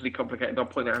ridiculously complicated. I'll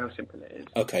point out how simple it is.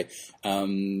 Okay.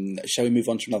 Shall we move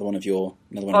on to another one of your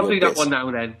I'll do that one now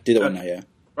then. Do that one now, yeah.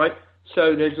 Right?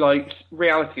 So there's like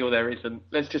reality or there isn't.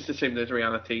 Let's just assume there's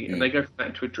reality, and they go from that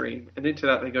into a dream, and into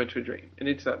that they go into a dream, and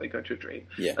into that they go into a dream.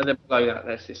 Yeah. And then below that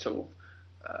there's this sort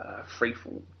of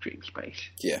freefall dream space.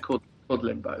 Yeah. Called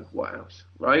limbo. What else?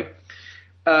 Right?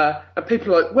 And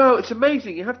people are like, well, it's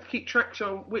amazing. You have to keep tracks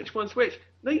on which one's which.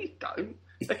 No, you don't.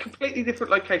 They're completely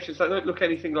different locations. They don't look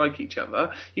anything like each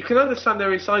other. You can understand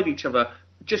they're inside each other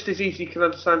just as easy you can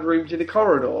understand rooms in a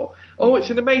corridor. Oh, it's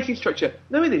an amazing structure.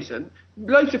 No, it isn't.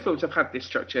 Loads of films have had this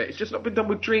structure. It's just not been done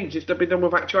with dreams. It's been done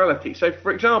with actuality. So,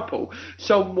 for example,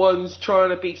 someone's trying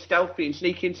to be stealthy and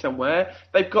sneak in somewhere.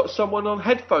 They've got someone on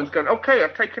headphones going, okay,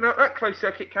 I've taken out that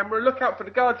closed-circuit camera. Look out for the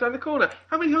guards around the corner.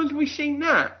 How many times have we seen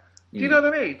that? Do you know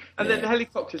what I mean? And then the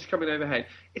helicopters coming overhead.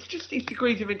 It's just these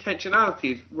degrees of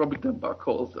intentionality, as Robert Dunbar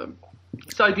calls them.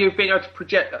 This idea of being able to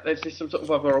project that there's some sort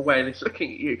of other awareness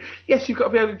looking at you. Yes, you've got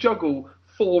to be able to juggle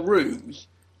 4 rooms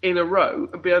in a row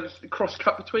and be able to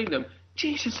cross-cut between them.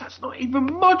 Jesus, that's not even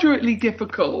moderately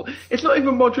difficult. It's not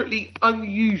even moderately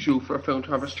unusual for a film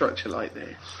to have a structure like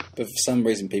this. But for some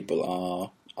reason,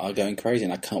 people are going crazy,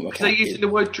 and I can't work out. They're using the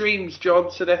word dreams, John,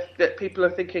 so that people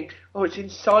are thinking, oh, it's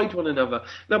inside one another.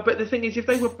 No, but the thing is, if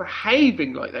they were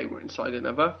behaving like they were inside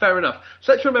another, fair enough.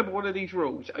 So let's remember one of these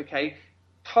rules, okay?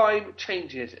 Time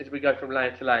changes as we go from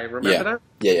layer to layer. Remember that?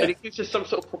 Yeah. And it gives us some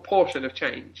sort of proportion of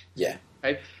change. Yeah.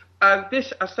 Okay? And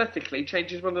this aesthetically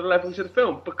changes one of the levels of the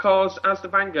film because as the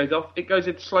van goes off, it goes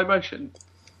into slow motion.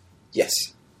 Yes.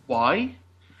 Why?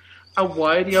 And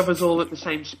why are the others all at the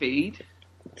same speed?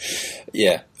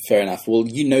 Yeah, fair enough. Well,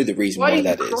 you know the reason why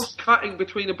that is. Why are you cross-cutting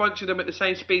between a bunch of them at the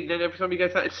same speed and then every time you go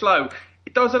through it's slow?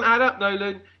 It doesn't add up,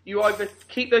 Nolan. You either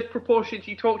keep those proportions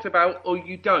you talked about or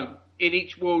you don't. In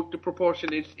each world, the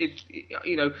proportion is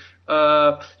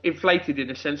inflated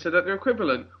in a sense so that they're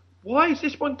equivalent. Why is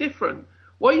this one different?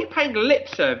 Why are you paying lip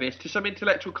service to some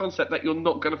intellectual concept that you're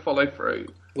not going to follow through?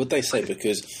 Would they say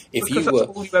because that's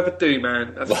all you ever do,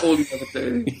 man. That's all you ever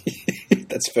do.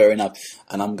 That's fair enough,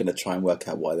 and I'm going to try and work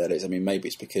out why that is. I mean, maybe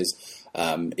it's because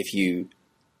if you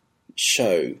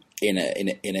show in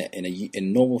a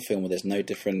normal film where there's no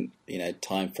different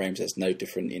time frames, there's no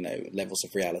different levels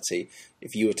of reality.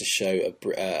 If you were to show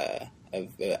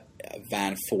a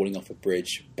van falling off a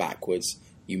bridge backwards,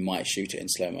 you might shoot it in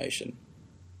slow motion.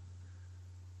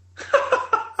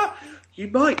 You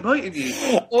mightn't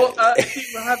you? Or if you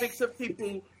were having some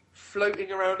people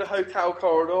floating around a hotel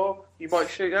corridor, you might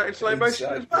shoot that in slow motion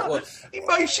as well. He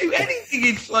might shoot anything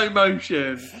in slow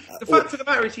motion. The fact of the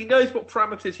matter is he knows what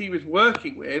parameters he was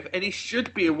working with, and he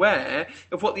should be aware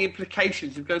of what the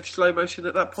implications of going to slow motion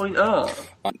at that point are.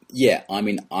 Yeah, I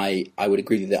mean, I would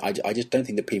agree with that. I just don't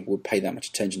think that people would pay that much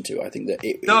attention to it. I think that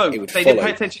it would they didn't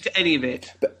pay attention to any of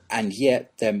it. And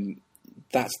yet,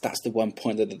 that's the one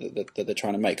point that they're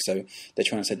trying to make. So they're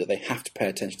trying to say that they have to pay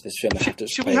attention to this film.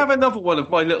 Should we have another one of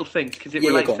my little things because it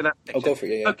relates to that? I'll go for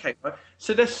it. Yeah. Okay. Right.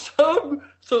 So there's some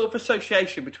sort of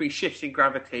association between shifts in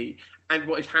gravity and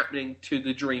what is happening to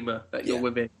the dreamer that you're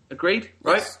within. Agreed?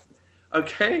 Right? Yes.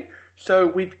 Okay. So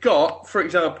we've got, for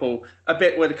example, a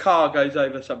bit where the car goes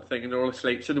over something and they're all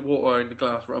asleep, so the water in the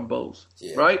glass rumbles.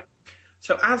 Yeah. Right?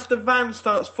 So as the van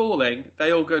starts falling,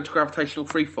 they all go into gravitational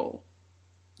freefall.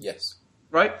 Yes.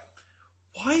 Right?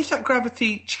 Why is that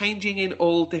gravity changing in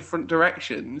all different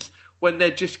directions when they're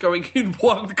just going in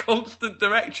one constant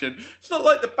direction? It's not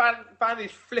like the van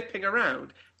is flipping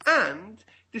around. And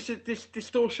this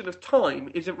distortion of time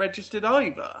isn't registered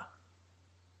either.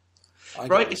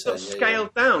 Right? It's not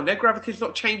scaled down. Their gravity's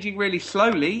not changing really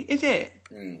slowly, is it?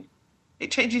 Mm.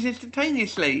 It changes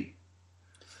instantaneously.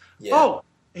 Yeah. Oh,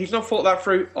 he's not thought that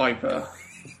through either.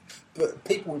 But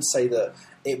people would say that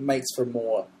it makes for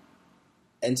more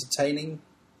entertaining.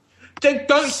 Then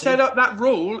don't set up that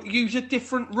rule. Use a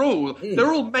different rule.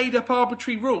 They're all made up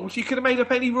arbitrary rules. You could have made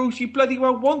up any rules you bloody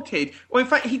well wanted. Well, in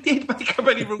fact, he did make up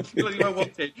any rules he bloody well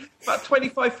wanted. About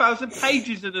 25,000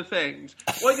 pages of the things.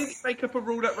 Why didn't he make up a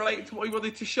rule that related to what he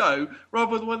wanted to show,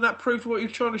 rather than one that proved what he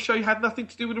was trying to show had nothing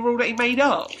to do with the rule that he made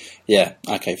up? Yeah.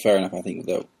 Okay. Fair enough. I think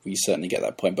that we certainly get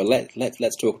that point. But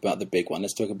let's talk about the big one.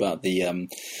 Let's talk about the.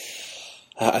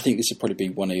 I think this would probably be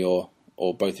one of your,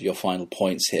 or both of your final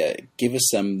points here. Give us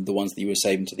the ones that you were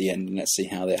saving to the end, and let's see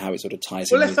how it sort of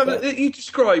ties in. Well, you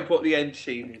describe what the end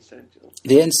scene is, then, John.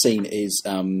 The end scene is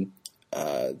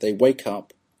they wake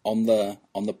up on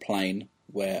the plane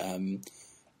where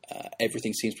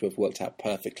everything seems to have worked out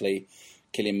perfectly.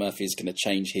 Cillian Murphy is going to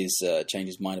change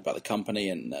his mind about the company,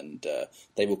 and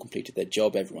they've all completed their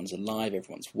job. Everyone's alive,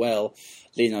 everyone's well.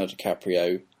 Leonardo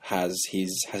DiCaprio has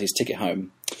his ticket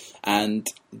home, and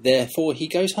therefore he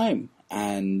goes home.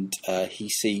 And he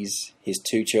sees his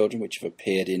two children, which have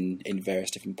appeared in various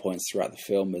different points throughout the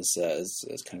film as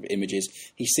kind of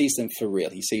images. He sees them for real.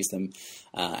 He sees them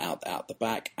out the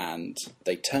back, and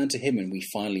they turn to him, and we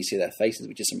finally see their faces,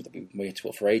 which is something that we've been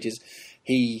waiting for ages.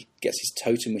 He gets his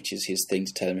totem, which is his thing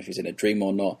to tell him if he's in a dream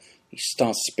or not. He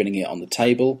starts spinning it on the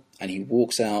table, and he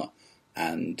walks out,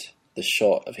 and the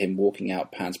shot of him walking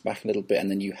out pans back a little bit,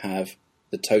 and then you have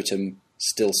the totem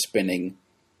still spinning,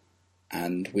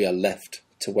 and we are left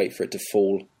to wait for it to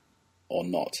fall or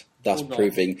not, thus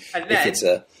proving if it's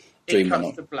a dream or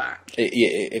not. To black.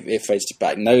 It fades to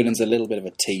black. Nolan's a little bit of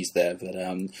a tease there, but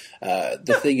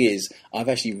the thing is, I've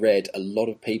actually read a lot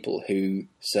of people who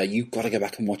say you've got to go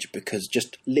back and watch it because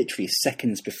just literally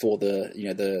seconds before the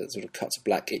sort of cut to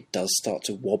black, it does start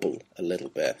to wobble a little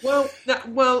bit. Well,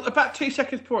 about 2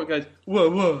 seconds before it goes whoa,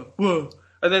 whoa, whoa.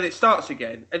 And then it starts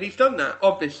again. And he's done that,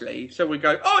 obviously. So we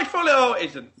go, oh, it's falling. Oh, it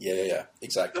isn't. Yeah,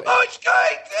 exactly. Oh, it's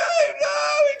going to. No,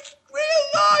 it's real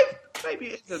life. Maybe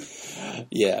it isn't.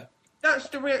 Yeah. That's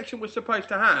the reaction we're supposed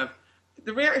to have.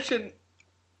 The reaction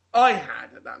I had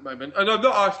at that moment, and I'm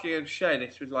not asking him to share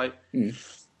this, was like, when's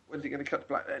it going to cut to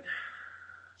black then?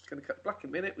 It's going to cut to black in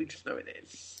a minute. We just know it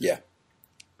is. Yeah.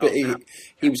 But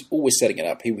he was always setting it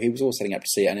up. He was always setting up to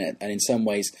see it. And in some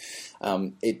ways,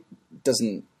 it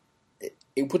doesn't...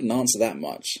 It wouldn't answer that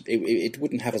much. It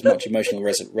wouldn't have as much emotional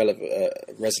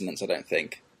resonance, I don't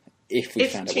think, if we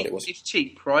found out what it was. It's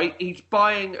cheap, right? He's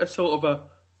buying a sort of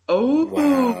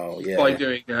by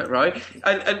doing that, right?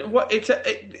 And what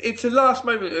it's a last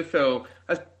moment of the film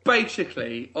that's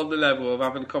basically on the level of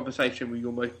having a conversation with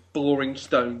your most boring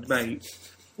stoned mate.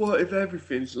 What if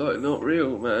everything's not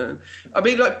real, man? I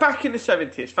mean, back in the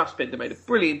 70s, Fassbinder made a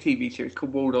brilliant TV series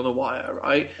called World on a Wire,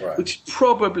 right? Which is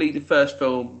probably the first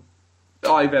film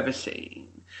I've ever seen.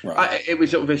 Right. It was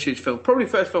sort of a huge film. Probably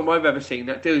the first film I've ever seen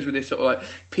that deals with this sort of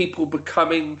people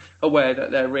becoming aware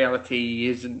that their reality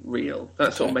isn't real.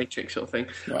 That sort of Matrix sort of thing.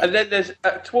 Right. And then there's,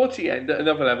 towards the end, at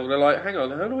another level, they're like, hang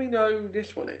on, how do we know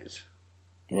this one is?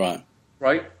 Right.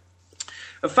 And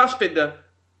Fassbinder,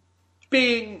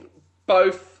 being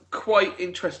both quite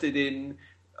interested in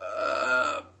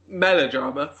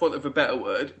melodrama, for want of a better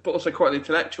word, but also quite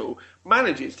intellectual,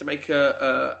 manages to make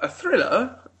a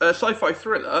thriller, a sci-fi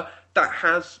thriller that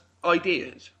has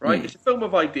ideas, right? It's a film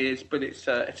of ideas, but it's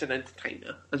an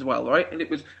entertainer as well, right? And it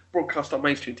was broadcast on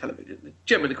mainstream television, the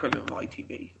German equivalent of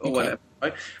ITV or whatever,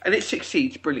 right? And it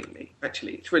succeeds brilliantly.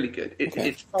 Actually, it's really good.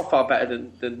 It's far better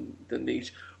than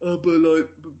these but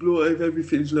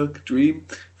everything's like a dream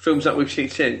films that we've seen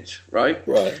since, right?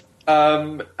 Right.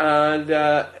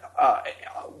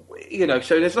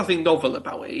 So there's nothing novel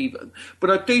about it even.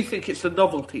 But I do think it's the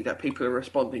novelty that people are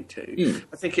responding to.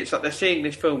 I think it's like they're seeing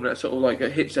this film that sort of like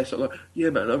it hits their sort of like,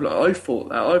 yeah, man, I thought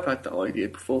that. I've had that idea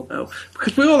before now.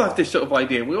 Because we all have this sort of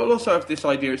idea. We all also have this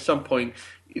idea at some point,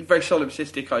 a very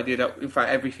solipsistic idea that, in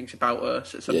fact, everything's about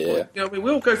us at some point. You know what I mean?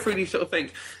 We all go through these sort of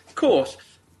things. Of course,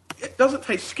 it doesn't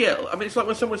take skill. I mean, it's like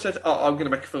when someone says, I'm going to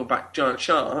make a film about Giant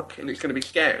Shark and it's going to be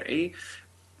scary.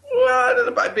 Well, I don't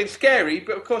know about it being scary,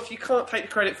 but of course you can't take the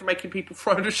credit for making people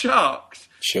frightened of sharks.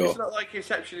 Sure. It's not like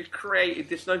Inception has created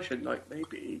this notion, like,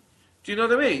 maybe. Do you know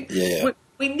what I mean? Yeah.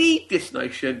 We need this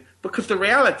notion because the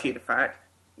reality of the fact,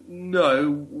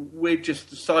 no, we're just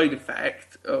the side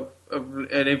effect of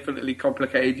an infinitely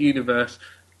complicated universe.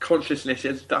 Consciousness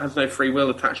that has no free will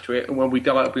attached to it, and when we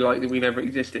die, it'll be like we never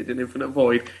existed, an infinite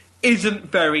void. Isn't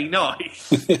very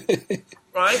nice.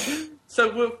 Right?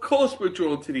 So, of course, we're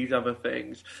drawn to these other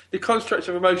things. The constructs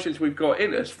of emotions we've got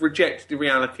in us reject the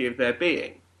reality of their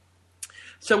being.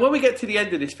 So when we get to the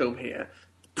end of this film here,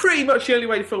 pretty much the only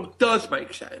way the film does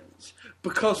make sense,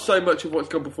 because so much of what's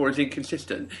gone before is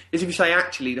inconsistent, is if you say,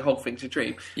 actually, the whole thing's a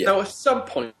dream. Yeah. Now, at some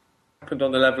point, it happened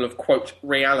on the level of, quote,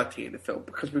 reality in the film,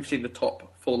 because we've seen the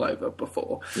top fall over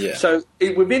before. Yeah. So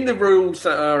within the rules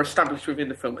that are established within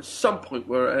the film, at some point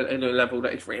we're in a level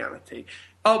that is reality.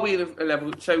 Are we at a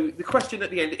level... So the question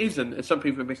at the end isn't, as some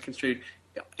people have misconstrued,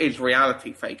 is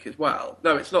reality fake as well?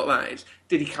 No, it's not that. It's,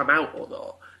 did he come out or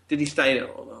not? Did he stay there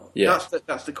or not? Yeah.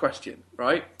 That's the question,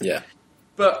 right? Yeah.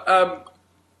 But,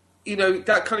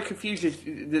 that kind of confuses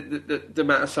the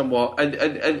matter somewhat.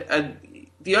 And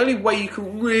the only way you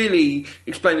can really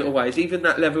explain it away is even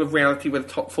that level of reality where the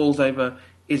top falls over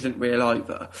isn't real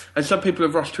either. And some people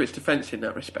have rushed to its defence in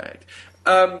that respect.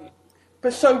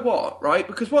 But so what, right?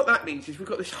 Because what that means is we've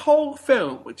got this whole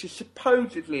film which is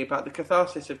supposedly about the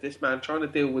catharsis of this man trying to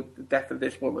deal with the death of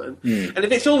this woman. And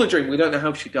if it's all a dream, we don't know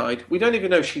how she died. We don't even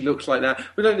know if she looks like that.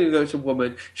 We don't even know it's a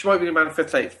woman. She might be a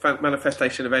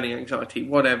manifestation of any anxiety,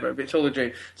 whatever, if it's all a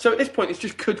dream. So at this point, it's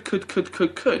just could.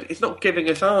 It's not giving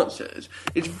us answers.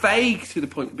 It's vague to the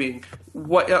point of being,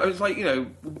 it's like,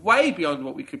 way beyond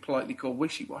what we could politely call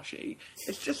wishy-washy.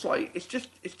 It's just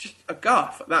a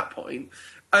guff at that point.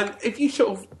 And if you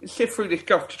sort of sift through this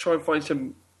guff to try and find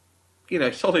some,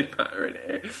 solid matter in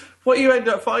it, what you end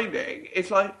up finding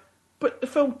is like, but the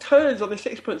film turns on the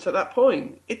sixpence at that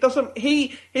point. It doesn't.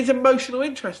 His emotional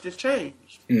interest has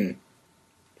changed.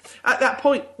 At that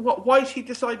point, why has he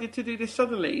decided to do this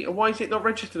suddenly, and why is it not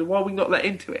registered, and why are we not let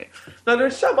into it? Now, there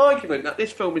is some argument that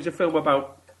this film is a film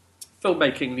about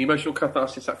filmmaking, the emotional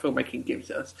catharsis that filmmaking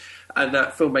gives us, and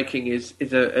that filmmaking is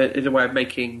a way of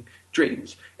making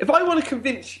dreams. If I want to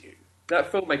convince you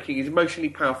that filmmaking is emotionally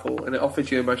powerful and it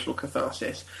offers you emotional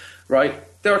catharsis, right,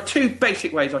 there are two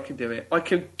basic ways I can do it. I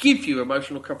can give you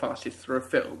emotional catharsis through a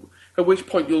film, at which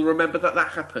point you'll remember that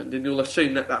happened and you'll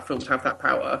assume that films have that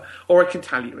power, or I can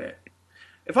tell you it.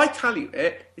 If I tell you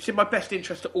it, it's in my best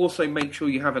interest to also make sure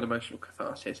you have an emotional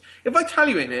catharsis. If I tell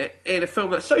you in a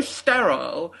film that's so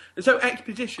sterile and so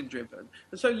exposition-driven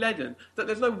and so leaden that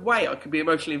there's no way I can be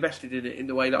emotionally invested in it in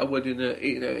the way that I would in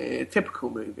a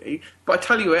typical movie, but I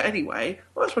tell you it anyway,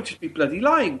 well, that's why I'd just be bloody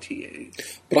lying to you.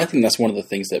 But I think that's one of the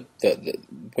things that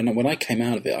when I came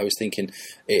out of it, I was thinking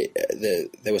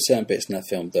there were certain bits in that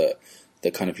film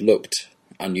that kind of looked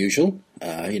unusual,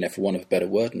 for want of a better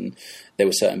word, and there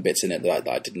were certain bits in it that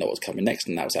I didn't know what was coming next,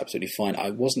 and that was absolutely fine.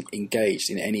 I wasn't engaged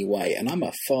in any way, and I'm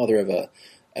a father of a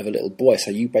little boy,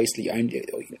 so you basically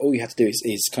all you have to do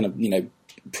is kind of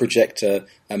project a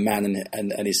man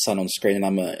and his son on screen, and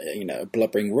I'm a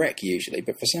blubbering wreck usually.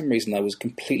 But for some reason, I was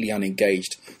completely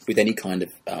unengaged with any kind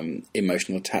of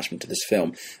emotional attachment to this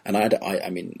film, and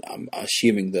I'm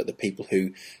assuming that the people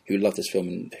who love this film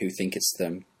and who think it's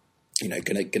gonna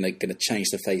change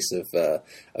the face of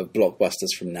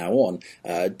blockbusters from now on,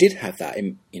 did have that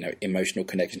emotional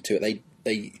connection to it.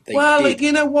 They did.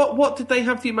 What did they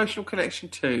have the emotional connection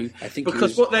to? I think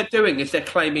because what they're doing is they're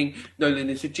claiming Nolan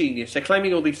is a genius. They're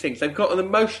claiming all these things. They've got an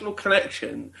emotional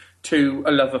connection to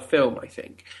a love of film, I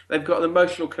think. They've got an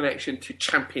emotional connection to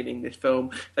championing this film.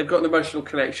 They've got an emotional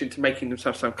connection to making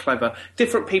themselves sound clever.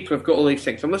 Different people have got all these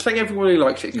things. I'm not saying everyone who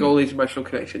likes it's got all these emotional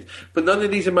connections, but none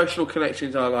of these emotional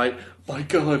connections are like, my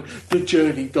God, the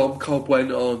journey Dom Cobb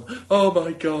went on. Oh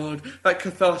my God, that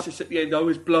catharsis at the end, I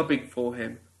was blubbing for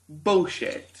him.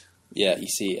 Bullshit. Yeah, you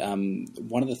see,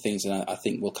 one of the things, and I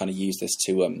think we'll kind of use this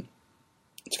to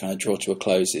kind of draw to a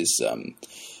close, is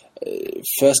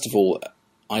first of all,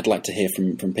 I'd like to hear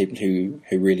from people who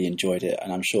really enjoyed it,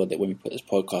 and I'm sure that when we put this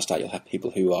podcast out, you'll have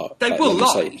people who are... They will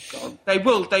lie.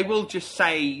 They will just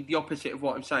say the opposite of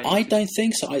what I'm saying. I don't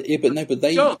think so. They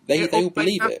will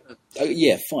believe it.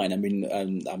 Yeah, fine. I mean,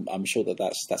 I'm sure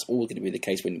that's all going to be the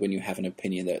case when you have an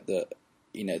opinion that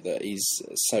is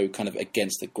so kind of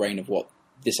against the grain of what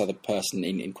this other person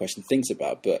in question thinks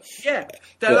about. But yeah,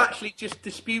 they'll actually just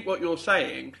dispute what you're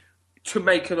saying to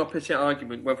make an opposite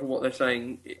argument, whether what they're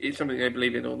saying is something they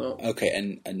believe in or not. Okay,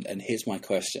 and here's my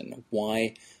question.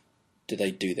 Why do they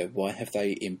do that? Why have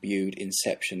they imbued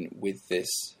Inception with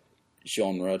this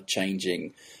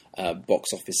genre-changing,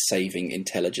 box-office-saving,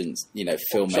 intelligence,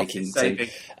 filmmaking thing?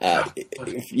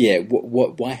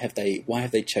 Why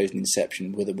have they chosen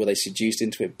Inception? Were they seduced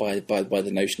into it by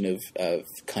the notion of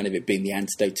kind of it being the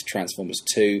antidote to Transformers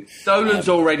 2? Nolan's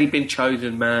already been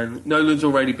chosen, man. Nolan's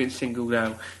already been singled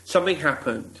out. Something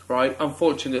happened, right?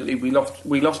 Unfortunately, we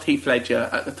lost Heath Ledger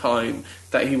at the time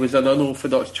that he was an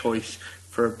unorthodox choice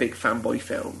for a big fanboy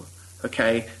film.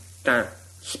 Okay, that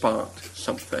sparked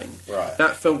something. Right.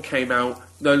 That film came out,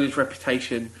 Nolan's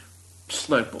reputation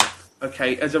snowballed,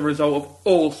 okay, as a result of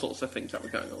all sorts of things that were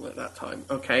going on at that time,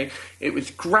 okay? It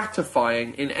was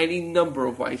gratifying in any number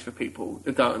of ways for people,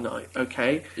 The Dark Knight,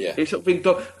 okay? Yeah. It's sort of been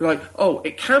like, oh,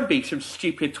 it can be some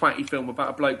stupid twatty film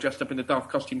about a bloke dressed up in a daft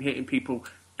costume hitting people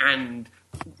and,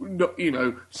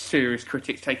 serious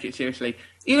critics take it seriously.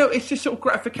 It's just sort of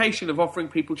gratification of offering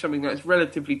people something that's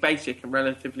relatively basic and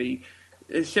relatively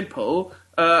simple,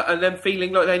 and then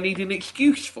feeling like they need an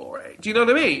excuse for it. Do you know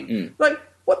what I mean? Like,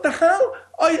 what the hell?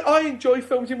 I enjoy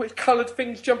films in which coloured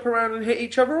things jump around and hit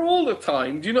each other all the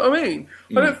time. Do you know what I mean?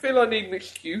 I don't feel I need an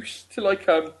excuse to, like,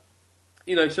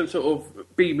 some sort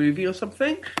of B movie or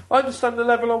something. I understand the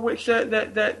level on which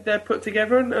they're put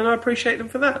together, and I appreciate them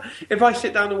for that. If I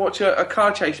sit down and watch a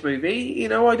car chase movie,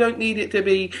 I don't need it to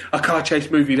be a car chase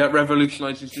movie that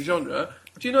revolutionises the genre.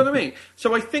 Do you know what I mean?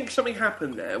 So I think something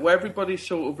happened there where everybody's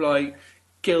sort of like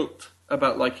guilt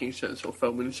about liking a certain sort of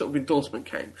film, and a sort of endorsement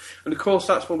came. And of course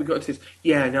that's when we got to this,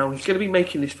 now he's going to be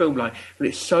making this film and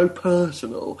it's so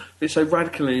personal, it's so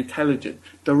radical and intelligent,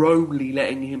 they're only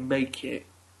letting him make it,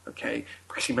 okay,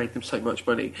 because he made them so much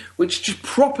money, which just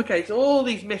propagates all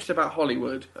these myths about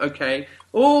Hollywood, okay?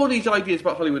 All these ideas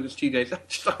about Hollywood and studios that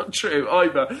just aren't true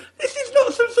either. This is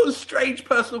not some sort of strange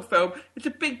personal film. It's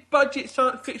a big budget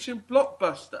science fiction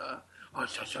blockbuster. Oh,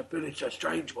 it's a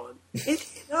strange one. Is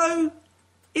it though?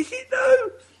 Is it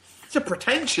though? It's a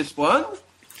pretentious one.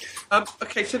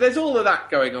 Okay, so there's all of that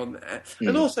going on there,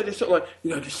 and also this sort of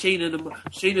like the scene of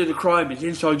the crime is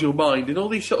inside your mind, and all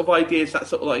these sort of ideas that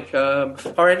sort of like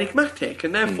are enigmatic,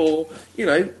 and therefore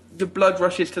the blood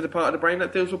rushes to the part of the brain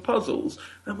that deals with puzzles,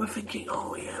 and we're thinking,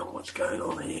 oh yeah, what's going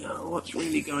on here? What's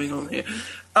really going on here?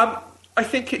 I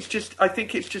think it's just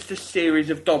a series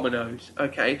of dominoes,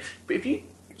 okay? But if you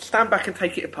stand back and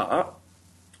take it apart.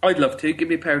 I'd love to. Give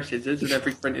me a pair of scissors and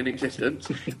every print in existence.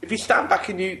 If you stand back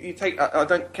and you take... I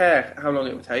don't care how long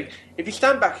it will take. If you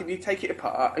stand back and you take it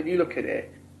apart and you look at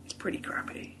it, it's pretty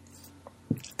crappy.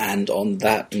 And on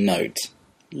that note,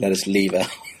 let us leave it.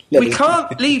 We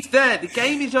can't leave there. The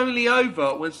game is only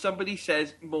over when somebody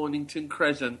says Mornington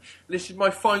Crescent. This is my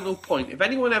final point. If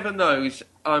anyone ever knows,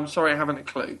 I'm sorry I haven't a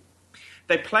clue.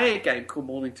 They play a game called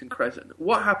Mornington Crescent.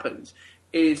 What happens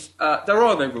is there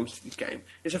are no rules to this game.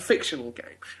 It's a fictional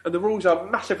game, and the rules are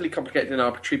massively complicated and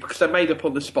arbitrary because they're made up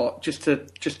on the spot just to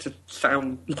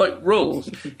sound like rules.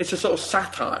 It's a sort of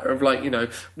satire of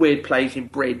weird plays in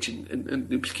bridge and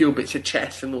obscure bits of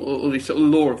chess and all this sort of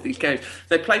lore of these games.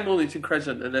 They play Mornington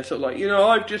Crescent and they're sort of like,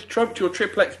 I've just trumped your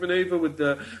triplex manoeuvre with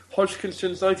the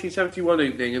Hodgkinson's 1971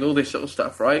 opening and all this sort of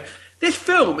stuff, right? This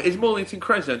film is Mornington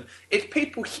Crescent. It's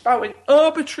people spouting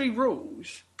arbitrary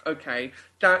rules, okay,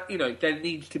 that, there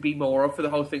needs to be more of for the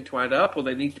whole thing to add up, or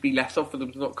there needs to be less of for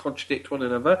them to not contradict one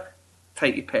another.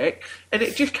 Take your pick. And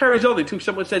it just carries on until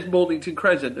someone says Mornington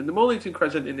Crescent. And the Mornington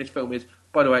Crescent in this film is,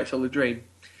 by the way, it's all a dream.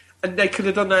 And they could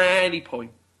have done that at any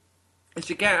point. It's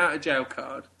a get out of jail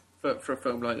card for a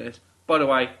film like this. By the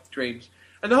way, dreams.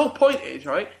 And the whole point is,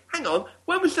 right, hang on,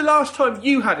 when was the last time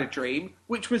you had a dream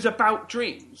which was about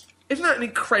dreams? Isn't that an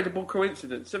incredible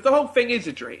coincidence? If the whole thing is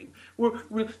a dream,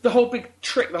 the whole big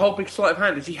trick, the whole big sleight of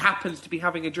hand is he happens to be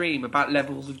having a dream about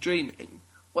levels of dreaming.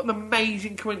 What an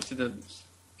amazing coincidence.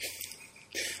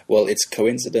 Well, it's a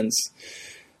coincidence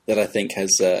that I think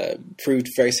has proved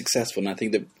very successful, and I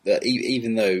think that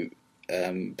even though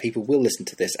people will listen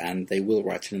to this and they will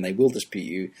write in and they will dispute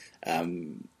you,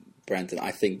 Brandon,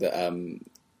 I think that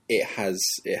it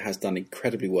has done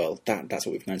incredibly well. That's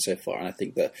what we've known so far, and I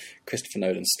think that Christopher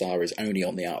Nolan's star is only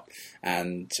on the up.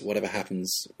 And whatever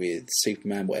happens with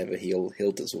Superman, whatever he'll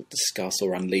sort of discuss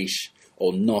or unleash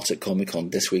or not at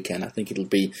Comic-Con this weekend, I think it'll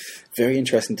be very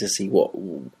interesting to see what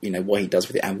he does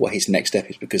with it and what his next step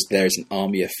is, because there is an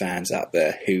army of fans out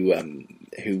there who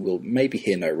will maybe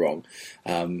hear no wrong,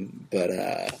 but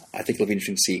I think it'll be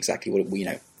interesting to see exactly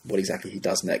what exactly he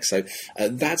does next. So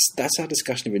that's our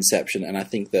discussion of Inception, and I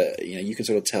think that you can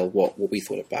sort of tell what we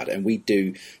thought about it, and we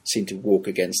do seem to walk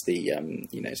against the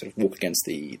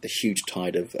the huge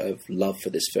tide of love for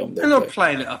this film. And I'm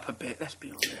playing it up a bit. Let's be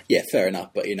honest. Yeah, fair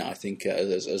enough, but I think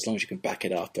as long as you can back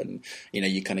it up and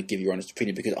you kind of give your honest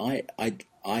opinion, because I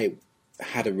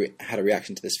had a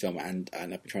reaction to this film, and I've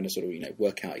been trying to sort of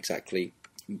work out exactly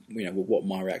what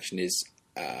my reaction is.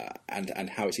 And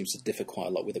how it seems to differ quite a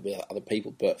lot with other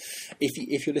people. But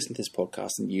if you're listening to this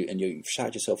podcast and you've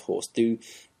shouted yourself hoarse, do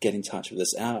get in touch with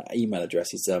us. Our email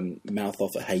address is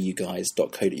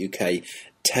mouthoff@heyyouguys.co.uk.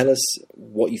 Tell us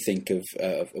what you think of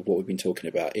what we've been talking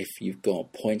about. If you've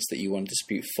got points that you want to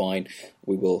dispute, fine.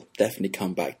 We will definitely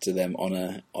come back to them on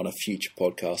a future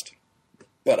podcast.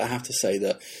 But I have to say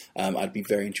that I'd be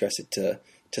very interested to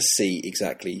see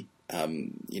exactly how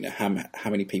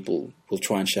many people will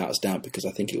try and shout us down, because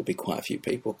I think it will be quite a few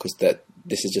people, because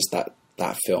this is just that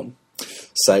film.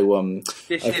 So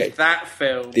this is that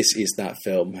film. This is that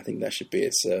film. I think that should be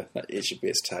its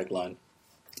tagline.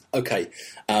 Okay,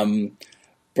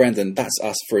 Brendan, that's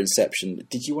us for Inception.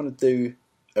 Did you want to do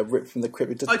a rip from the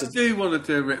crypt? I do want to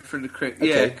do a rip from the crypt. Okay.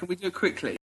 Yeah, can we do it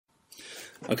quickly?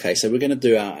 Okay, so we're going to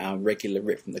do our regular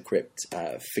rip from the crypt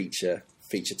feature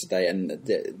today, and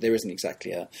there isn't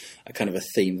exactly a kind of a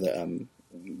theme that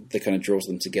kind of draws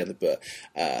them together, but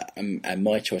and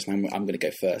my choice, I'm going to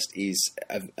go first, is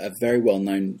a very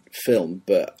well-known film,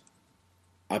 but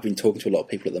I've been talking to a lot of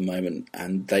people at the moment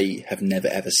and they have never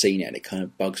ever seen it, and it kind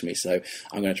of bugs me, so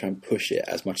I'm going to try and push it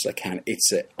as much as I can.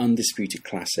 It's an undisputed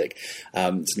classic. It's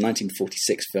a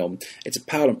 1946 film. It's a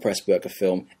Powell and Pressburger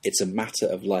film. It's A Matter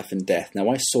of Life and Death. Now,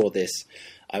 I saw this,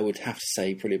 I would have to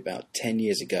say, probably about 10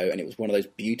 years ago, and it was one of those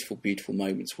beautiful, beautiful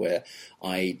moments where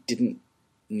I didn't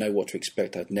know what to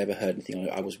expect. I'd never heard anything.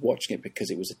 I was watching it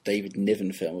because it was a David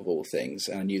Niven film of all things,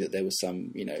 and I knew that there was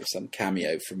some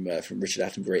cameo from Richard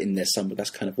Attenborough in there somewhere. That's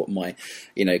kind of what my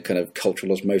kind of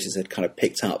cultural osmosis had kind of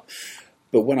picked up.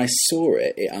 But when I saw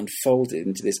it, it unfolded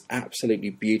into this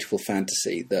absolutely beautiful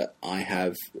fantasy that I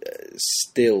have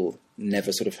still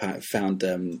never sort of found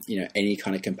any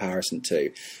kind of comparison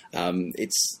to.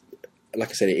 It's, like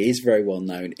I said, it is very well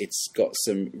known. It's got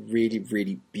some really,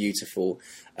 really beautiful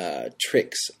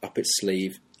tricks up its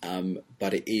sleeve,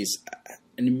 but it is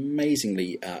an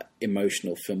amazingly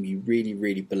emotional film. You really,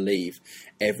 really believe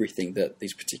everything that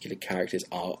these particular characters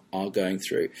are going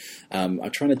through. I'm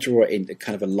trying to draw it in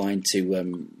kind of a line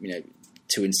to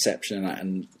to Inception,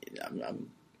 and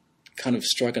I'm kind of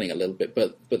struggling a little bit,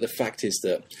 but the fact is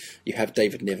that you have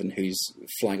David Niven who's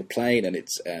flying a plane, and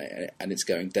it's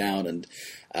going down, and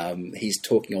he's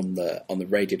talking on the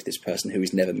radio to this person who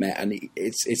he's never met, and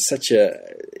it's such a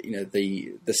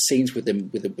the scenes with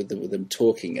them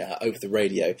talking over the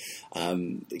radio,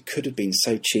 it could have been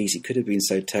so cheesy, could have been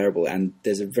so terrible, and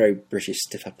there's a very British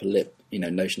stiff upper lip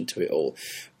notion to it all.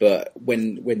 But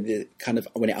when it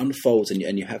unfolds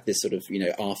and you have this sort of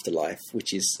afterlife,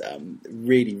 which is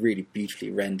really, really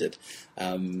beautifully rendered,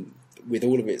 with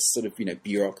all of its sort of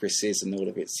bureaucracies and all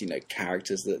of its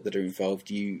characters that are involved,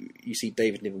 you see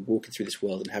David Niven walking through this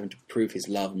world and having to prove his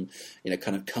love and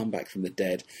kind of come back from the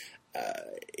dead.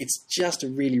 It's just a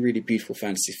really, really beautiful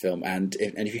fantasy film, and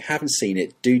if you haven't seen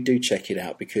it, do check it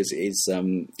out, because it's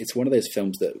one of those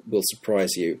films that will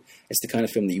surprise you. It's the kind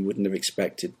of film that you wouldn't have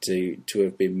expected to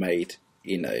have been made,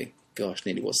 nearly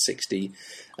 60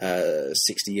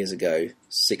 years ago,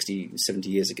 60, 70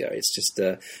 years ago. It's just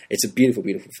it's a beautiful,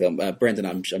 beautiful film. Brendan,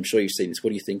 I'm sure you've seen this.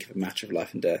 What do you think of A Matter of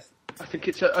Life and Death? I think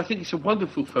it's a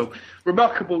wonderful film.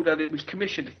 Remarkable that it was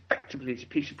commissioned effectively as a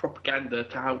piece of propaganda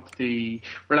to help the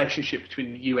relationship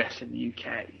between the US and the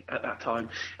UK at that time,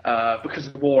 because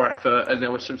of the war effort, and there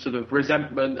was some sort of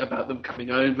resentment about them coming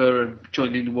over and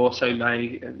joining the war so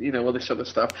late, and all this sort of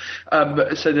stuff.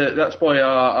 So that's why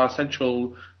our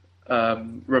central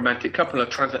romantic couple are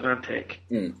transatlantic.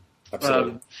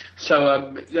 Absolutely.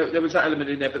 There was that element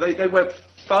in there, but they went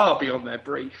far beyond their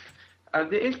brief,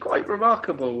 and it is quite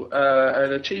remarkable,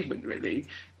 an achievement really.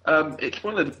 It's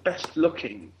one of the best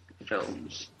looking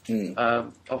films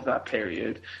of that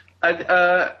period, and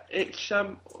it's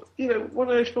one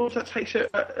of those films that takes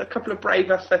a couple of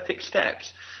brave aesthetic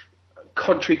steps,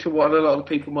 contrary to what a lot of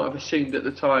people might have assumed at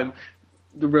the time.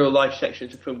 The real life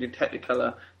sections are filmed in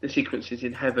Technicolor. The sequences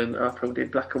in Heaven are filmed in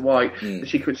black and white. The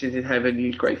sequences in Heaven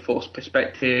use great force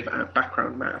perspective and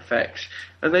background matte effects,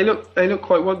 and they look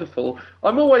quite wonderful.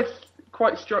 I'm always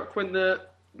quite struck when the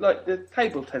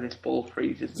table tennis ball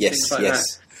freezes and things like that.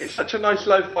 It's such a nice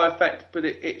lo-fi effect, but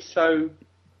it's so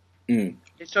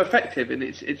effective, and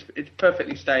it's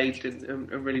perfectly staged and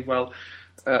really well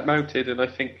mounted. And I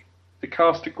think the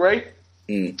cast are great.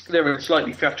 They're in a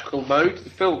slightly theatrical mode. The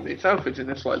film itself is in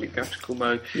a slightly theatrical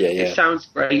mode. It sounds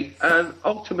great, and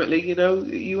ultimately,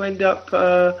 you end up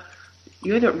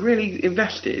really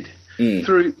invested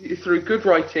through good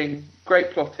writing,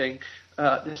 great plotting,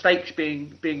 the stakes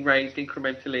being raised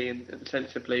incrementally and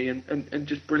sensibly, and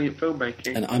just brilliant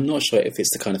filmmaking. And I'm not sure if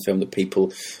it's the kind of film that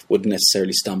people would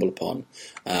necessarily stumble upon.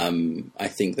 I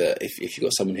think that if you've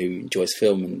got someone who enjoys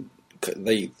film, and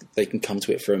they can come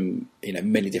to it from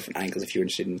many different angles. If you're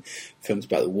interested in films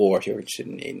about the war, if you're interested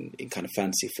in kind of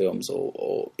fantasy films,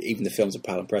 or even the films of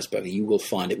Powell and Pressburger, you will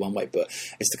find it one way. But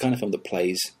it's the kind of film that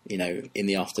plays in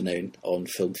the afternoon on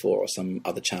Film 4 or some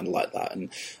other channel like that, and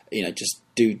just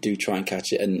do try and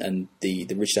catch it. And the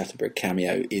Richard Attenborough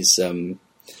cameo is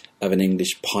of an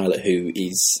English pilot who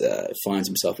finds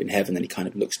himself in heaven, and he kind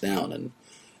of looks down, and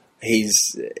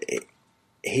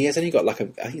he has only got I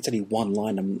think it's only one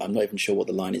line. I'm not even sure what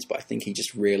the line is, but I think he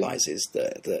just realises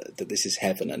that this is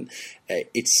heaven, and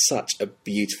it's such a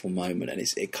beautiful moment, and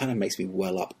it kind of makes me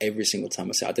well up every single time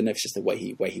I see it. I don't know if it's just the way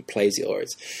he plays it, or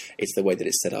it's the way that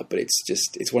it's set up, but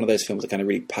it's one of those films that kind of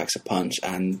really packs a punch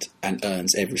and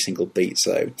earns every single beat.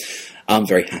 So I'm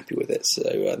very happy with it.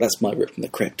 So that's my rip from the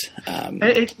crypt.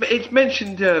 It's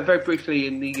mentioned very briefly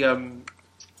in the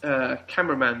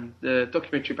Cameraman, the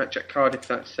documentary about Jack Cardiff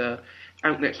that's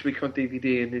out next week on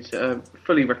DVD, and is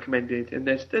fully recommended. And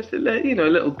there's a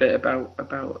little bit about a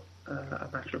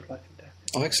matter of life and death.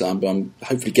 Oh, excellent! I'm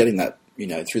hopefully getting that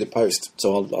through the post,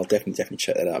 so I'll definitely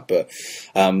check that out. But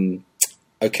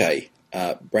okay,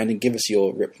 Brandon, give us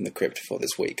your rip from the crypt for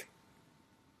this week.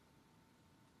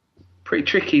 Pretty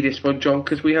tricky this one, John,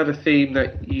 because we had a theme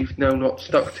that you've now not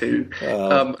stuck to,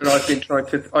 and I've been trying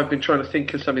to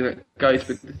think of something that goes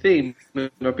with the theme,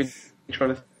 and I've been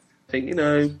trying to think,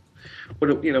 what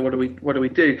do we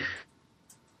do?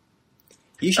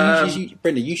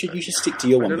 Brendan, you should stick to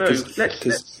your one,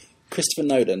 because Christopher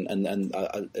Nolan, and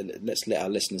let's let our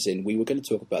listeners in. We were going to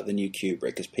talk about the new Kubrick,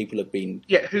 because people have been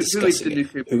discussing who is the new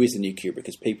Kubrick? Who is the new Kubrick?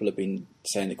 Because people have been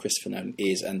saying that Christopher Nolan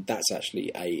is, and that's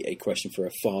actually a question for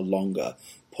a far longer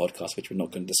podcast, which we're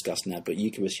not going to discuss now. But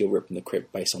you give us your rip from the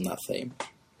crypt based on that theme.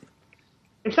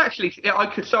 It's actually, I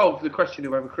could solve the question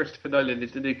of whether Christopher Nolan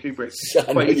is the new Kubrick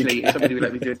quite easily if somebody would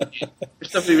let me do a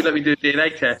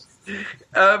DNA test.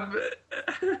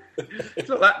 It's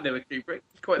not that new a Kubrick,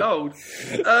 it's quite old.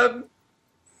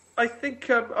 I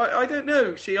think, I don't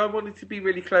know. See, I wanted to be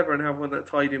really clever and have one that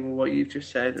tied in with what you've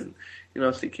just said, and I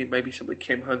was thinking maybe something with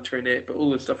Kim Hunter in it, but all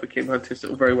the stuff with Kim Hunter is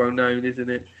sort of very well known, isn't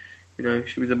it?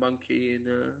 She was a monkey in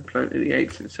Planet of the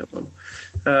Apes and so on.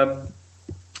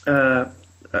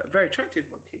 A very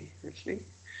attractive monkey, actually.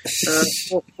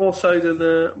 More so than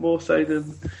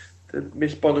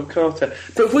Miss Bonham Carter.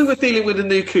 But if we were dealing with a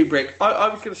new Kubrick, I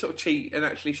was going to sort of cheat and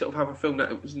actually sort of have a film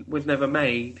that was never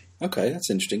made. Okay, that's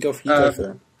interesting. Go for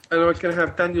it. And I was going to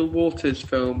have Daniel Waters'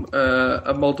 film,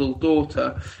 A Model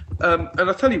Daughter. And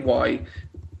I'll tell you why.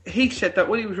 He said that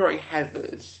when he was writing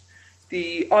Heathers,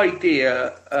 the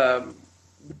idea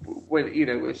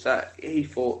was that he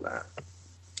thought that,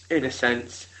 in a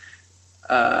sense,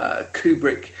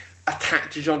 Kubrick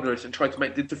attacked genres and tried to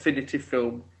make the definitive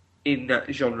film in that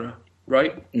genre,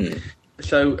 right?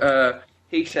 So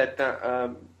he said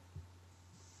that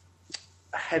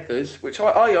Heathers, which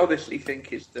I honestly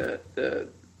think is the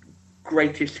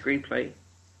greatest screenplay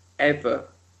ever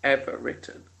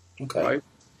written. Okay.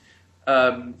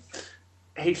 Right?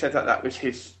 He said that was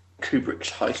his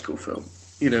Kubrick's high school film,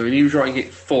 and he was writing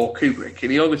it for Kubrick,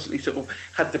 and he honestly sort of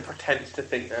had the pretense to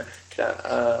think that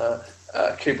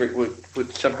Kubrick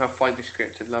would somehow find the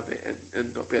script and love it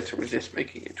and not be able to resist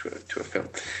making it to a film.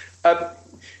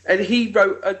 And he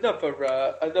wrote another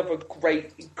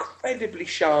great, incredibly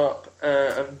sharp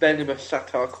and venomous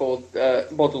satire called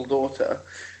Model Daughter.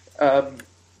 And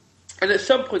at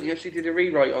some point he actually did a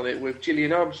rewrite on it with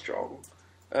Gillian Armstrong,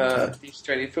 the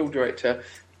Australian film director.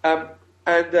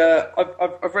 And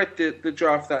I've read the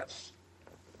draft that's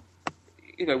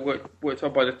worked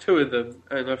on by the two of them,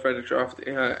 and I've read a draft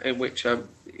in which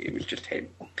it was just him.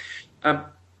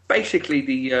 Basically,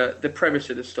 the premise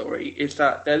of the story is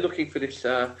that they're looking for this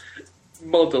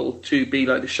model to be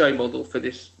like the show model for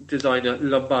this designer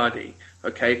Lombardi.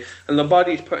 Okay, and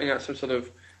Lombardi is putting out some sort of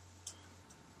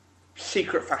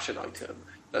secret fashion item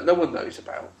that no one knows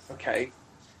about. Okay,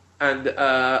 and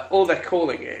all they're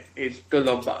calling it is the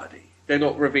Lombardi. They're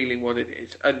not revealing what it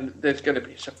is, and there's going to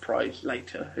be a surprise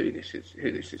later who this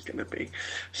is going to be.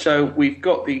 So we've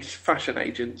got these fashion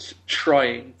agents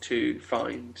trying to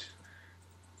find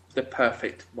the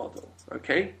perfect model.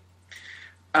 Okay,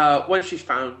 when she's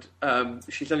found,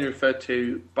 she's only referred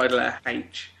to by the letter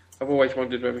H. I've always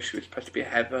wondered whether she was supposed to be a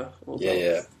Heather or not.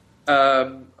 Yeah.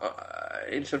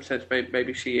 In some sense,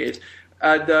 maybe she is,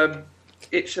 and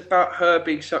it's about her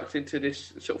being sucked into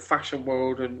this sort of fashion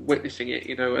world and witnessing it,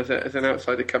 as an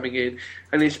outsider coming in,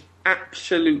 and it's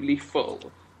absolutely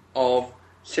full of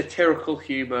satirical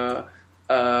humour,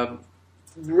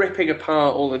 ripping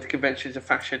apart all of the conventions of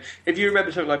fashion. If you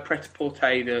remember something like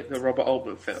Pret-a-Porter, the Robert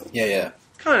Altman film,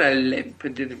 kind of limp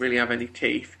and didn't really have any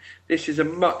teeth. This is a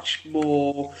much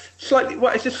more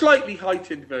it's a slightly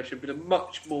heightened version, but a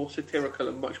much more satirical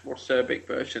and much more acerbic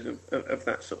version of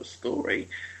that sort of story.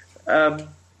 And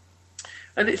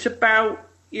it's about,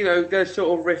 there's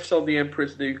sort of riffs on the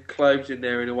Emperor's New Clothes in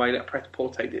there in a way that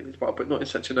Pret-a-Porter did as well, but not in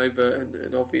such an overt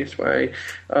and obvious way.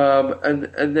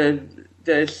 And then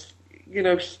there's,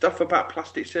 stuff about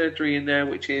plastic surgery in there,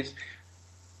 which is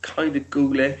kind of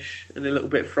ghoulish and a little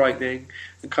bit frightening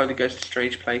and kind of goes to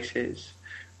strange places.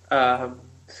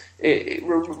 It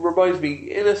reminds me,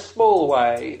 in a small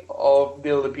way, of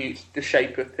Neil LaBute's The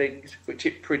Shape of Things, which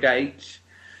it predates.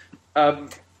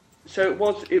 So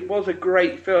it was a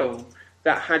great film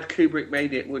that, had Kubrick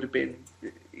made it, would have been,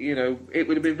 it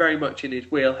would have been very much in his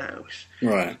wheelhouse.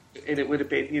 Right. And it would have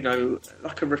been,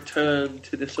 like a return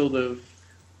to the sort of,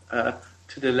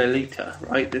 to the Lolita,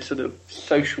 right? The sort of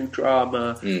social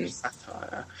drama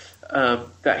satire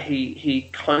that he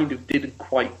kind of didn't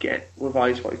quite get with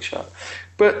Eyes Wide Shut.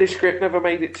 But this script never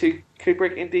made it to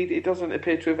Kubrick. Indeed, it doesn't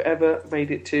appear to have ever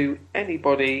made it to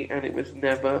anybody, and it was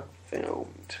never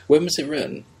filmed. When was it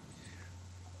written?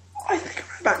 I think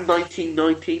about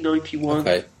 1990, 91.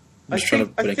 Okay. I'm just trying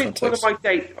to put it in context.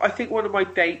 One of my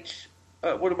dates,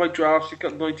 one of my drafts has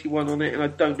got 91 on it, and I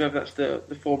don't know if that's the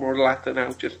former or the latter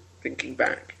now, just thinking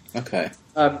back. Okay.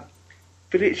 But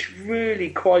it's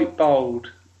really quite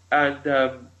bold and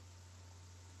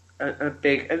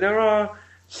big. And there are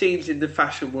scenes in the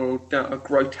fashion world that are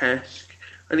grotesque,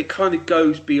 and it kind of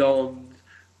goes beyond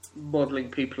modelling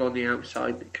people on the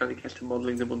outside. It kind of gets to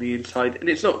modelling them on the inside, and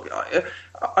it's not.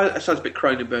 It sounds a bit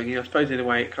Cronenberg-y, I suppose. In a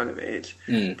way, it kind of is.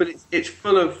 But it's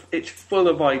full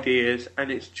of ideas,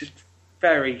 and it's just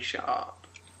very sharp,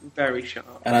 very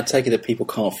sharp. And I take it that people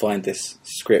can't find this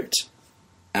script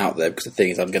out there, because the thing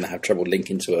is, I'm going to have trouble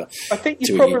linking to a. I think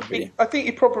you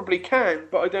probably can,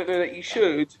 but I don't know that you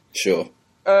should. Sure.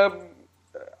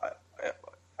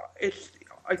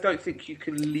 I don't think you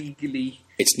can legally.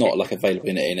 It's not like available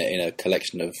in a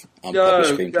collection of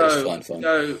unpublished screenplays. Fine.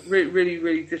 No, really,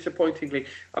 really disappointingly.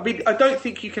 I mean, I don't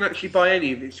think you can actually buy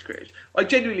any of his scripts. I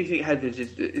genuinely think Heathers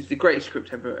is the greatest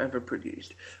script ever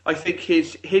produced. I think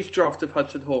his draft of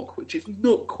Hudson Hawk, which is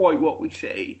not quite what we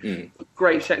see, but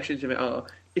great sections of it are,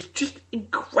 it's just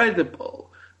incredible.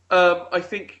 I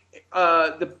think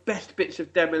the best bits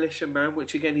of Demolition Man,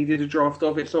 which again he did a draft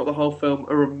of, it's not the whole film,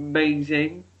 are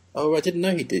amazing. Oh, I didn't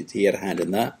know he had a hand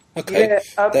in that. Okay,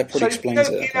 that probably explains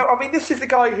it. I mean, this is the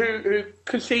guy who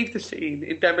conceived the scene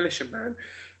in Demolition Man,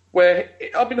 where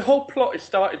the whole plot is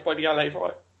started by the LA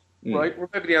riot, right?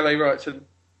 Remember the LA riots, and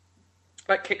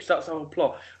that kickstarts the whole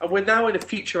plot. And we're now in a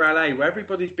future LA where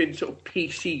everybody's been sort of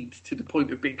PC'd to the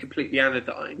point of being completely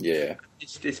anodyne. Yeah,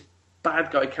 it's this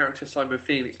bad guy character, Simon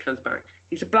Phoenix, comes back.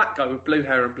 He's a black guy with blue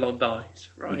hair and blonde eyes,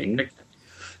 right?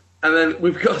 And then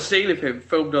we've got a scene of him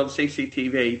filmed on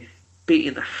CCTV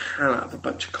beating the hell out of a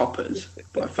bunch of coppers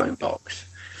by a phone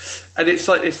box. And it's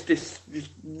like this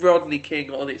Rodney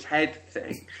King on its head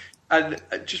thing. And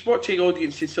just watching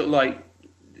audiences sort of like,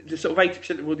 the sort of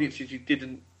 80% of audiences who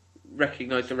didn't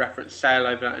recognise the reference sail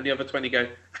over that, and the other 20 go,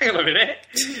 hang on a minute.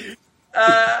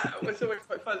 It's always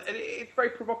quite fun, and it's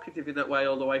very provocative in that way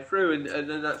all the way through, and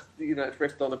then that's it's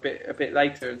riffed on a bit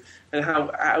later, and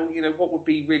how what would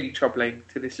be really troubling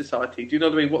to this society. Do you know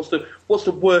what I mean? What's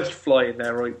the worst fly in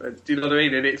their ointment? Do you know what I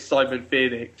mean? And it's Simon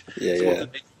Phoenix. Yeah.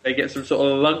 They get some sort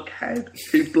of lunkhead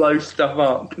who blows stuff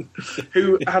up,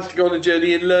 who has to go on a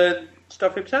journey and learn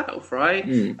stuff himself, right?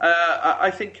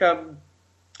 I think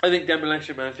I think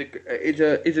Demolition Man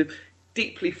is a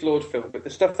deeply flawed film, but the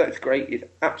stuff that's great is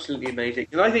absolutely amazing.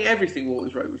 And I think everything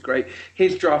Waters wrote was great.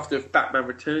 His draft of Batman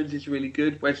Returns is really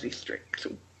good. Wesley Strick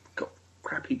sort of got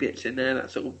crappy bits in there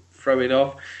that sort of throw it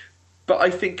off. But I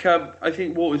think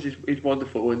Waters is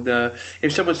wonderful. And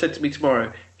if someone said to me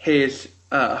tomorrow, "Here's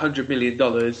 $100 million,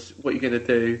 what are you going to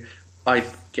do?" I'd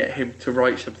get him to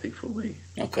write something for me.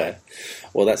 Okay.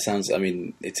 Well, that sounds... I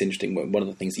mean, it's interesting. One of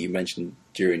the things that you mentioned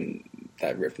during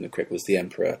that Rip from the Crypt was the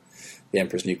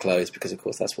Emperor's New Clothes, because, of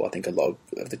course, that's what I think a lot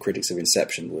of the critics of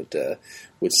Inception would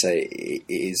say it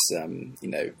is,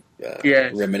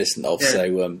 reminiscent of. Yeah.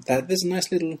 So there's a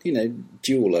nice little,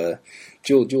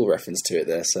 dual reference to it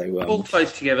there. So it all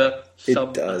ties together somehow.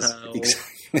 It does.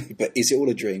 Exactly. But is it all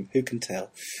a dream? Who can tell?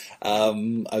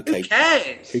 Okay. Who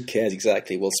cares? Who cares,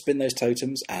 exactly. Well, spin those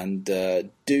totems and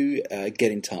do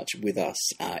get in touch with us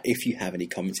if you have any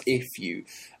comments. If you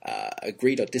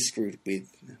agreed or disagreed with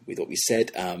what we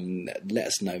said, let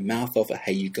us know.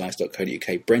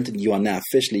 mouthoff@heyyouguys.co.uk. Brendan, you are now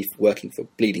officially working for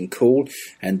Bleeding Cool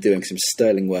and doing some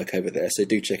sterling work over there, so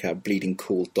do check out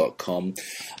bleedingcool.com.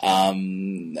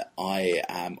 I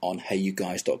am on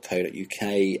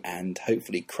heyyouguys.co.uk, and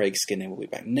hopefully Craig Skinner will be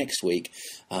back next week,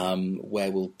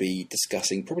 where we'll be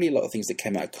discussing probably a lot of things that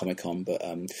came out of Comic-Con, but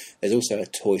there's also a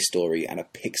Toy Story and a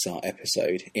Pixar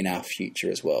episode in our future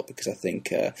as well, because I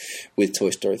think with Toy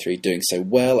Story 3 doing so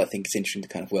well, I think it's interesting to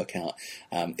kind of work out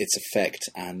its effect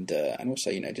and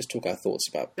also, just talk our thoughts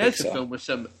about There's Pixar. a film with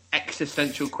some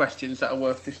existential questions that are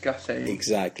worth discussing.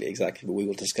 Exactly, but we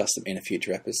will discuss them in a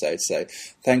future episode. So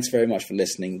thanks very much for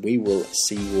listening. We will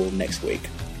see you all next week.